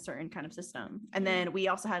dimension and a certain kind of system. And then we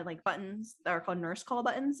also had like buttons that are called nurse call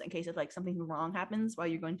buttons in case if like something wrong happens while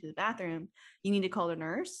you're going to the bathroom, you need to call the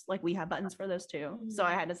nurse. Like we have buttons for those too. So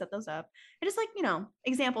I had to set those up. And just like, you know,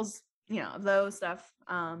 examples, you know, of those stuff.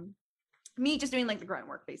 Me just doing like the grunt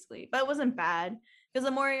work basically, but it wasn't bad because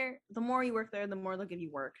the more you work there, the more they'll give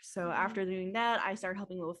you work. So after doing that, I started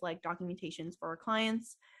helping with like documentations for our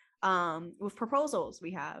clients. With proposals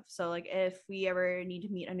we have, so like if we ever need to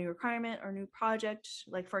meet a new requirement or new project,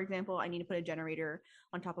 like for example I need to put a generator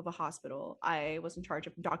on top of a hospital, I was in charge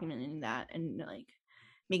of documenting that and like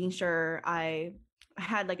making sure I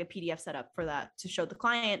had like a PDF set up for that to show the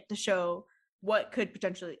client, to show what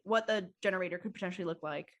the generator could potentially look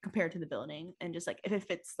like compared to the building, and just like if it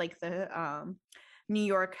fits like the New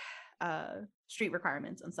York street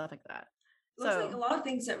requirements and stuff like that. Looks like a lot of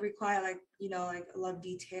things that require like, you know, like a lot of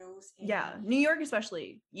details. Yeah, New York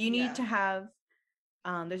especially. You need to have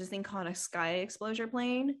there's this thing called a sky exposure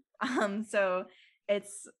plane. So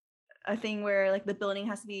it's a thing where like the building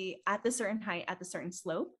has to be at the certain height at the certain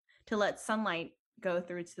slope to let sunlight go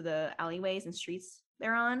through to the alleyways and streets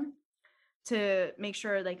they're on, to make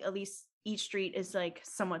sure like at least each street is like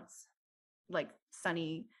somewhat like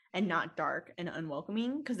sunny and not dark and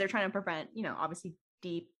unwelcoming, because they're trying to prevent, you know, obviously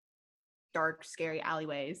deep dark scary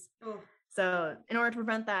alleyways. So in order to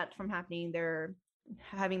prevent that from happening, they're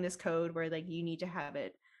having this code where like you need to have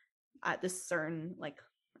it at this certain like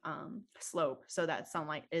slope so that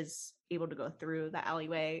sunlight is able to go through the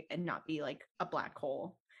alleyway and not be like a black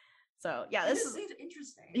hole. So yeah, this is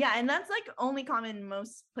interesting. Yeah, and that's like only common in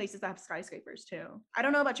most places that have skyscrapers too. I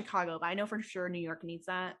don't know about Chicago, but I know for sure New York needs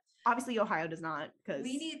that. Obviously Ohio does not, because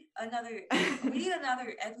we need another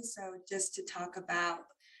episode just to talk about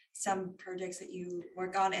some projects that you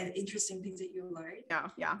work on and interesting things that you learned.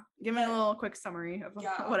 Yeah. Give me a little quick summary of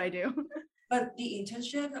what I do. But the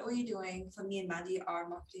internship that we're doing, for me and Mandy, are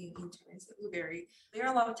marketing interns at Blueberry. There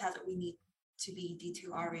are a lot of tasks that we need to be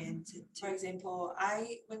detail oriented. For example,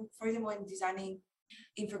 when designing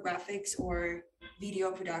infographics or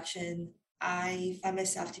video production, I find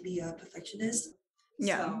myself to be a perfectionist.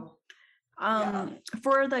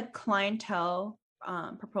 For the clientele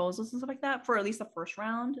proposals and stuff like that, for at least the first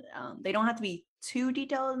round, they don't have to be too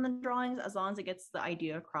detailed in the drawings, as long as it gets the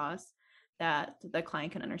idea across that the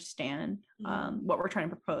client can understand what we're trying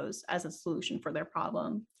to propose as a solution for their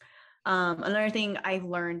problem. Another thing I've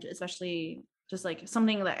learned, especially just like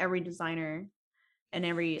something that every designer and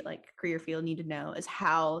every like career field need to know, is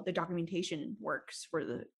how the documentation works for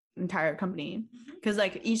the entire company, because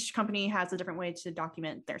like each company has a different way to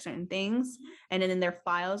document their certain things, and then their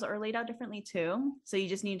files are laid out differently too. So you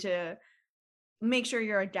just need to make sure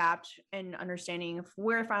you're adept and understanding of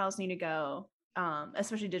where files need to go,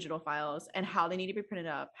 especially digital files, and how they need to be printed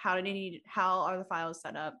up, how are the files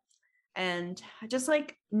set up, and just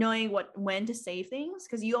like knowing when to save things,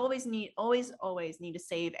 because you always need to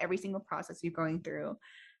save every single process you're going through.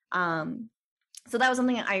 So that was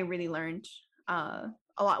something I really learned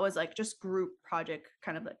a lot, was like just group project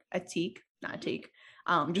kind of like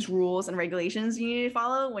just rules and regulations you need to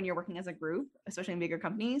follow when you're working as a group, especially in bigger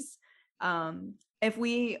companies. If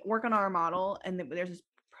we work on our model and there's this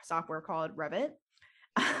software called Revit,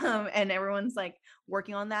 and everyone's like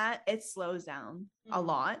working on that, it slows down a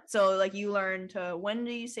lot. So like you learn to, when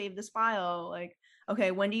do you save this file? Like,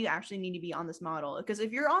 okay, when do you actually need to be on this model? Because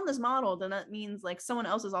if you're on this model, then that means like someone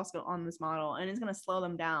else is also on this model, and it's going to slow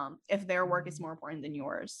them down if their work is more important than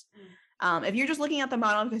yours. If you're just looking at the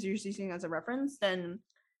model because you're just using it as a reference, then,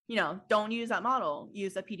 you know, don't use that model,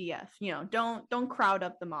 use a PDF. You know, don't crowd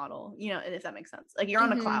up the model, you know, if that makes sense. Like you're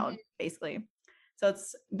on a cloud basically. So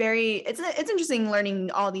it's interesting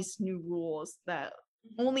learning all these new rules that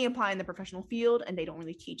only apply in the professional field, and they don't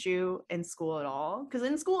really teach you in school at all, because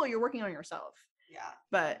in school you're working on yourself. Yeah.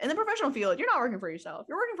 But in the professional field, you're not working for yourself.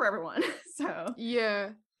 You're working for everyone. So yeah,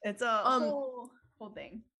 it's a whole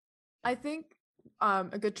thing. I think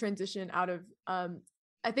a good transition out of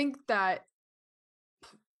I think that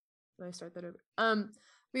let me start that over.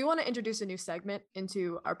 We want to introduce a new segment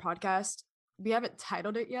into our podcast. We haven't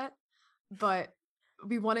titled it yet, but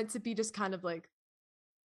we want it to be just kind of like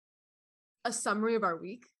a summary of our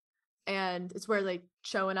week. And it's where like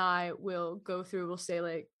Cho and I we'll say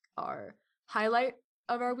like our highlight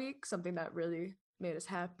of our week, something that really made us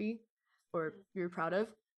happy or we were proud of.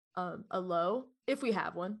 A low, if we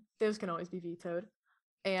have one, those can always be vetoed.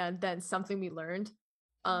 And then something we learned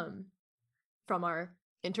from our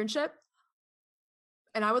internship.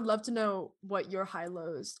 And I would love to know what your high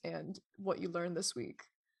lows and what you learned this week,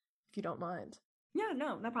 if you don't mind. Yeah,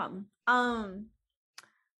 no problem. Trying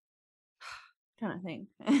to think.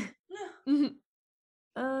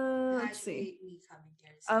 Let's see.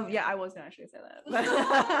 Yeah, I was gonna actually say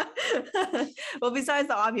that. Well, besides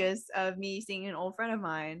the obvious of me seeing an old friend of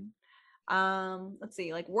mine, let's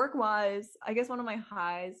see, like work-wise, I guess one of my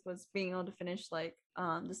highs was being able to finish like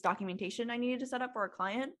this documentation I needed to set up for a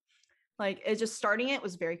client. Like it's just starting it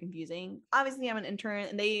was very confusing. Obviously, I'm an intern,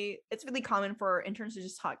 and it's really common for interns to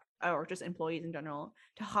just talk, or just employees in general,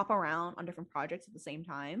 to hop around on different projects at the same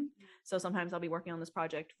time. So sometimes I'll be working on this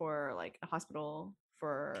project for like a hospital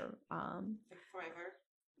for like forever.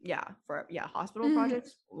 Hospital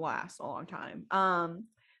projects last a long time.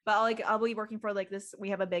 But like I'll be working for like this. We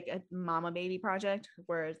have a big mama baby project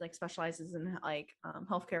where it like specializes in like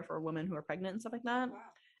healthcare for women who are pregnant and stuff like that. Wow.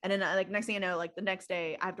 And then like next thing you know, like the next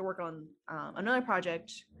day I have to work on another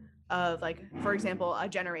project of like, for example, a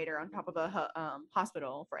generator on top of a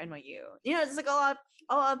hospital for NYU. You know, it's like a lot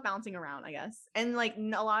of bouncing around, I guess. And like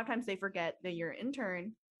a lot of times they forget that you're an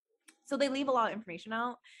intern, so they leave a lot of information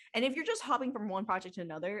out. And if you're just hopping from one project to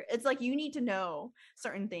another, it's like you need to know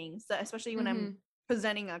certain things, especially when I'm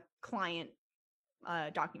presenting a client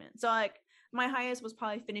document. So like my highest was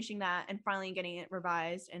probably finishing that and finally getting it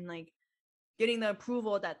revised and like getting the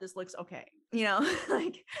approval that this looks okay, you know.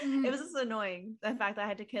 Like it was just annoying, the fact that I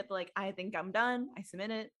had to keep like, I think I'm done, I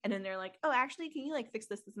submit it, and then they're like, oh, actually, can you like fix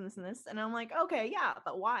this and this and this, and I'm like, okay, yeah,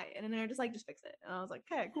 but why? And then they're just like, just fix it, and I was like,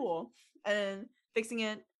 okay, cool. And then fixing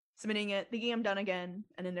it, submitting it, thinking I'm done again,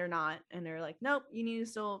 and then they're not, and they're like, nope, you need to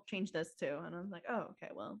still change this too. And I was like, oh,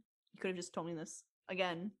 okay, well, you could have just told me this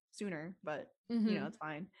again sooner, but you know, it's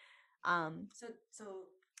fine. So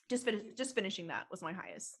just finishing that was my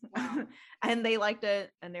highest. Wow. And they liked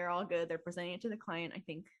it, and they're all good. They're presenting it to the client, I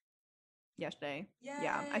think, yesterday. Yay.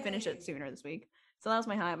 Yeah, I finished it sooner this week. So that was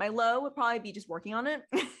my high. My low would probably be just working on it.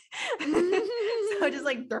 So just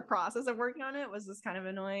like the process of working on it was just kind of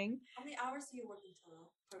annoying. How many hours do you work in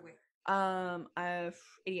total per week? I have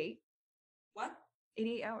 88. What?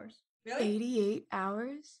 88 hours. Really? 88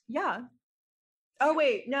 hours? Yeah. Oh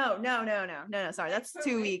wait, no. Sorry, that's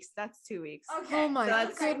 2 weeks. That's 2 weeks. Okay. Oh my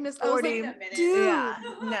goodness! I was like, minute. dude, Yeah,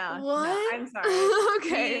 no, what? I'm sorry.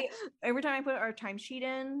 Okay. Every time I put our timesheet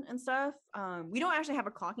in and stuff, we don't actually have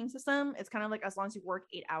a clocking system. It's kind of like as long as you work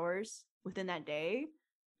 8 hours within that day,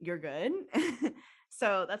 you're good.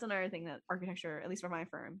 So that's another thing that architecture, at least for my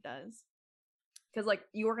firm, does. Because like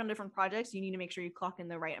you work on different projects, you need to make sure you clock in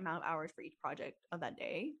the right amount of hours for each project of that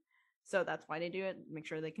day. So that's why they do it. Make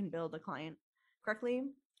sure they can bill the client correctly.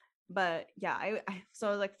 But yeah, I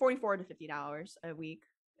so like 44 to 50 hours a week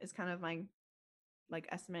is kind of my like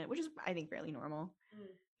estimate, which is I think fairly normal.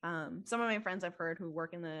 Some of my friends I've heard who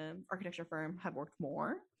work in the architecture firm have worked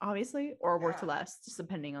more, obviously, or worked less, just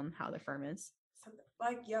depending on how their firm is.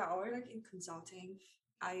 Or like in consulting,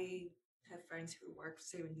 I have friends who work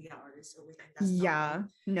 70 hours a week.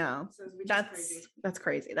 So that's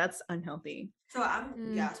crazy. That's unhealthy. So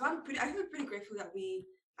I'm I feel pretty grateful that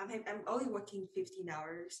I'm only working 15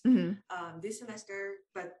 hours this semester,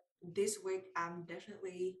 but this week I'm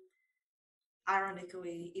definitely,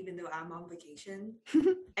 ironically, even though I'm on vacation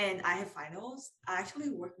and I have finals, I actually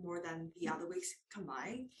work more than the other weeks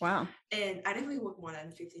combined. Wow. And I definitely work more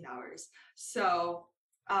than 15 hours. So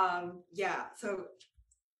so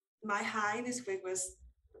my high this week was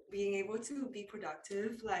being able to be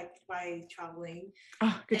productive, like by traveling.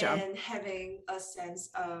 Oh, good job. And having a sense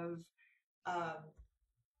of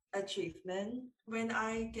achievement when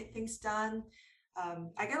I get things done.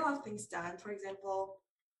 I get a lot of things done. For example,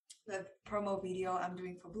 the promo video I'm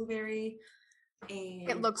doing for Blueberry. And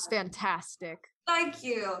It looks fantastic. Thank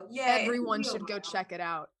you. Yeah. Everyone should go check it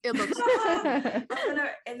out. It looks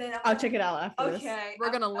I'll check it out after this. Okay.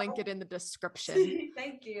 We're gonna link it in the description.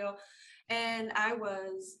 Thank you. And I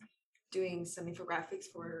was doing some infographics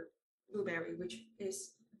for Blueberry,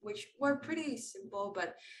 which were pretty simple,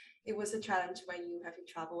 but it was a challenge when you have to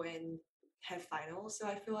travel and have finals. So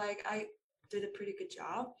I feel like I did a pretty good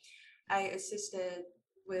job. I assisted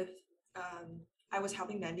with I was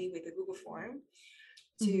helping Mandy with the Google form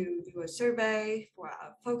to do a survey for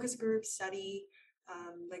a focus group study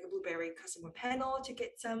like a blueberry customer panel to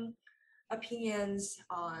get some opinions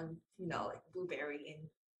on, like blueberry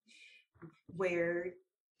and where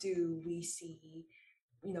do we see,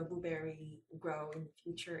 blueberry grow in the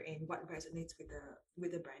future and what resonates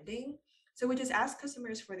with the branding. So we just asked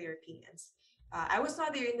customers for their opinions. I was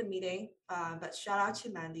not there in the meeting, but shout out to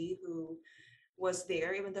Mandy who was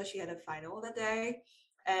there, even though she had a final that day.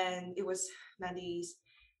 And it was Mandy's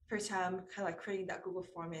first time kind of like creating that Google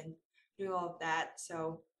form and doing all of that.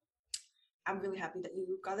 So I'm really happy that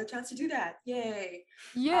you got the chance to do that. Yay.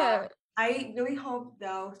 Yeah. I really hope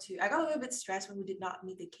though I got a little bit stressed when we did not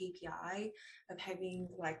meet the KPI of having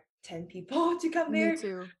like 10 people to come there. Me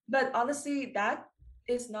too. But honestly, that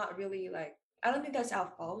is not really like, I don't think that's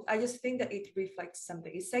our fault. I just think that it reflects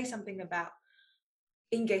something. It says something about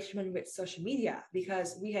engagement with social media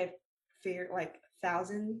because we have like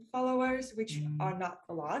 1,000 followers, which are not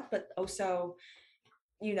a lot, but also,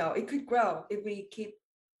 it could grow if we keep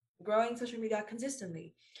growing social media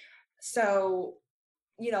consistently. So,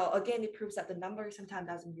 again, it proves that the number sometimes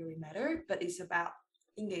doesn't really matter, but it's about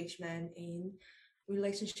engagement in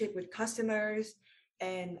relationship with customers.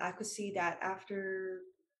 And I could see that after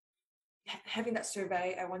having that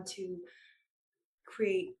survey, I want to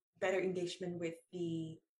create better engagement with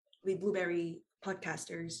Blueberry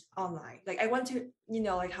podcasters online. Like I want to,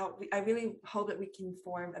 like I really hope that we can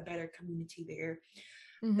form a better community there,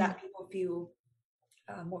 that people feel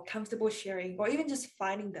more comfortable sharing or even just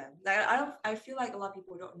finding them. Like I feel like a lot of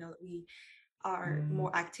people don't know that we are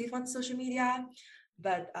more active on social media,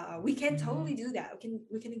 but we can totally do that.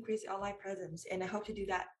 We can increase the online presence, and I hope to do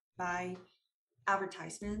that by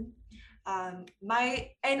advertisement.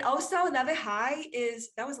 And also another high is,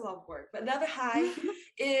 that was a lot of work, but another high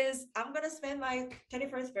is I'm gonna spend my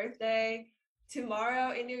 21st birthday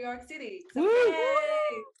tomorrow in New York City. So yay!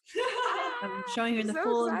 I'm showing you the So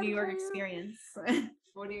full excited New York for you. experience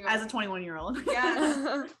as a 21-year-old.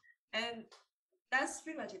 Yeah. And that's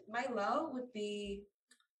pretty much it. My low would be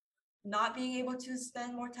not being able to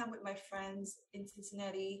spend more time with my friends in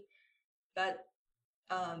Cincinnati, but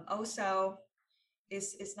also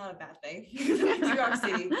it's not a bad thing. New York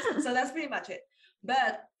City. So that's pretty much it.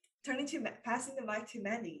 But passing the mic to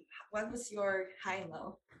Mandy, what was your high and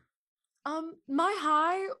low? My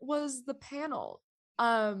high was the panel.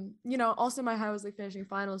 Also my high was like finishing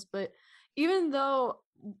finals, but even though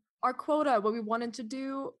our quota, what we wanted to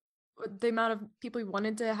do, the amount of people we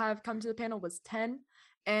wanted to have come to the panel was 10,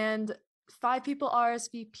 and 5 people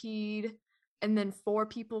RSVP'd, and then 4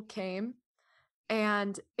 people came,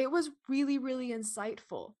 and it was really, really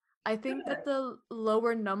insightful. I think that the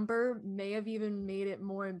lower number may have even made it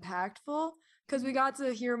more impactful because we got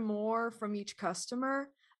to hear more from each customer,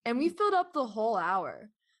 and we filled up the whole hour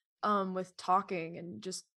with talking and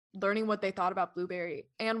just learning what they thought about Blueberry.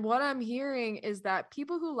 And what I'm hearing is that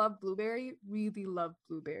people who love Blueberry really love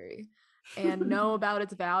Blueberry and know about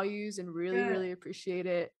its values and really, really appreciate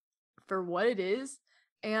it for what it is.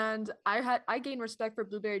 And I gained respect for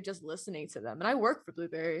Blueberry just listening to them. And I work for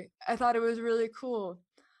Blueberry. I thought it was really cool.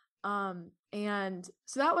 And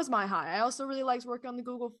so that was my high. I also really liked working on the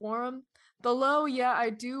Google forum. The low, yeah, I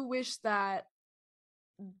do wish that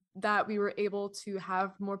we were able to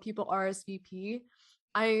have more people RSVP.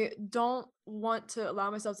 I don't want to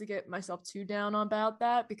allow myself to get myself too down about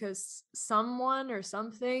that because someone or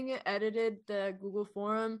something edited the Google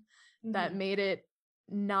forum that made it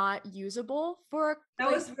not usable for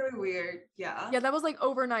that was very weird. Yeah, that was like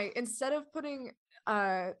overnight. Instead of putting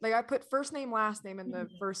I put first name last name in the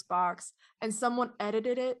first box, and someone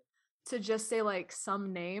edited it to just say like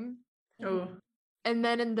some name. And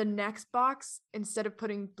then in the next box, instead of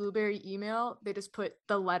putting Blueberry email, they just put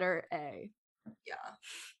the letter A. Yeah.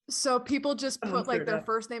 So people just put like their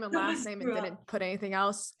first name and last name and didn't put anything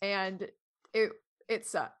else. And it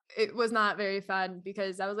sucked. It was not very fun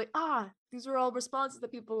because I was like, these were all responses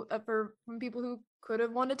that people from people who could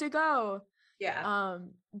have wanted to go. Yeah.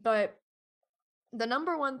 But the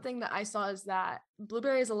number one thing that I saw is that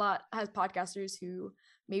Blueberry has podcasters who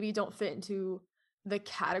maybe don't fit into the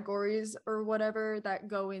categories or whatever that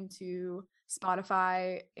go into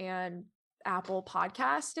Spotify and Apple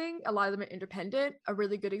podcasting. A lot of them are independent. A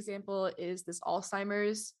really good example is this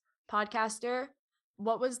Alzheimer's podcaster.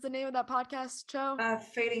 What was the name of that podcast show?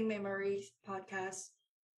 Fading Memories podcast.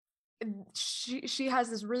 She has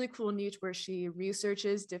this really cool niche where she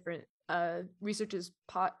researches different at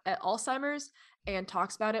Alzheimer's and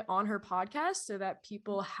talks about it on her podcast so that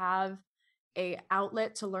people have a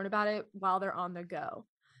outlet to learn about it while they're on the go.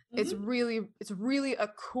 It's really a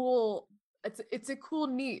cool it's a cool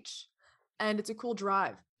niche and it's a cool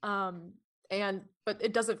drive. But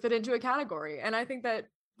it doesn't fit into a category. And I think that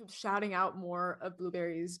shouting out more of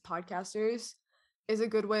Blueberry's podcasters is a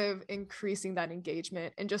good way of increasing that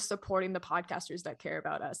engagement and just supporting the podcasters that care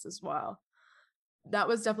about us as well. That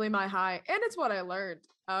was definitely my high, and it's what I learned.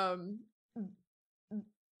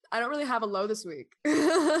 I don't really have a low this week.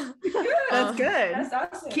 That's good. That's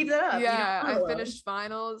awesome. Keep that up. Yeah, I finished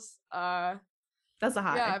finals. That's a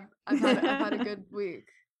high. Yeah, I've had a good week,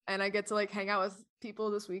 and I get to like hang out with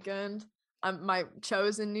people this weekend. My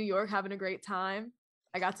show's in New York, having a great time.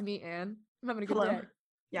 I got to meet Anne. I'm having a good day.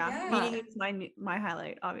 Yeah, meeting is my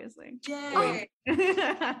highlight, obviously. Yay. So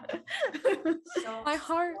my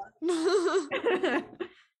heart.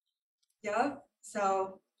 Yeah.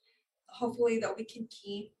 So hopefully that we can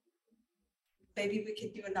keep. Maybe we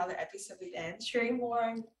could do another episode with Anne, sharing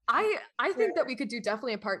more. I think that we could do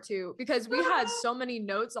definitely a part 2 because we had so many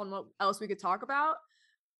notes on what else we could talk about.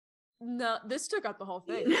 No, this took up the whole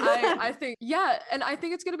thing. I think, yeah, and I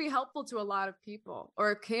think it's going to be helpful to a lot of people,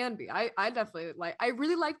 or it can be. I definitely I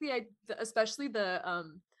really like especially the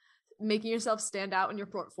making yourself stand out in your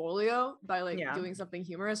portfolio by doing something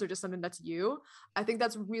humorous or just something that's you. I think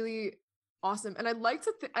that's really awesome, and I'd like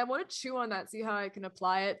to I want to chew on that, see how I can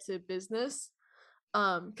apply it to business.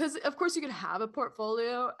 Because of course you can have a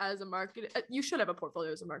portfolio as a market. You should have a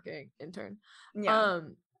portfolio as a marketing intern. Yeah.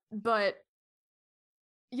 But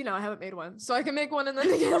I haven't made one, so I can make one and then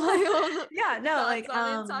get my own. Yeah, no,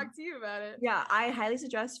 talk to you about it. Yeah, I highly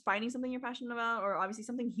suggest finding something you're passionate about, or obviously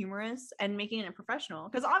something humorous, and making it professional.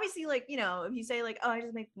 Because obviously, if you say oh, I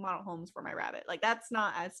just make model homes for my rabbit, that's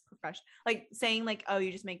not as professional. Like saying oh,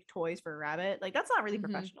 you just make toys for a rabbit, that's not really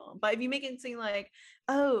professional. But if you make it seem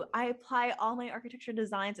oh, I apply all my architecture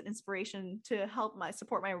designs and inspiration to help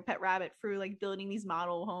support my pet rabbit through building these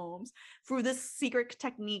model homes through this secret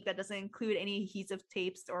technique that doesn't include any adhesive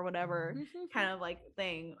tapes or whatever kind of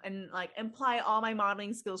thing, and imply all my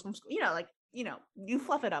modeling skills from school, you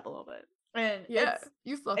fluff it up a little bit. And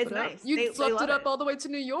you fluff it nice. up. You fluffed it up all the way to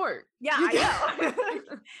New York. Yeah, I know.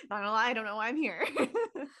 Not gonna lie, I don't know why I'm here.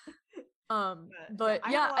 But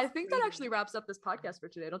yeah, I think that actually wraps up this podcast for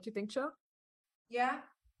today. Don't you think, Cho? Yeah,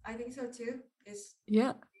 I think so too. It's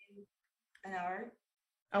an hour.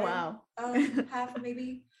 Oh wow. Half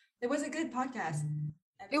maybe. It was a good podcast.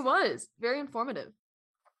 It was very informative.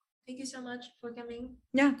 Thank you so much for coming.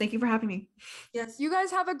 Yeah, thank you for having me. Yes. You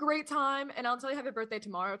guys have a great time, and I'll tell you happy birthday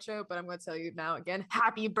tomorrow, Cho, but I'm going to tell you now again,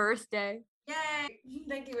 happy birthday. Yay.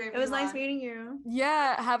 Thank you, everyone. It was nice meeting you.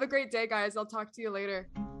 Yeah, have a great day, guys. I'll talk to you later.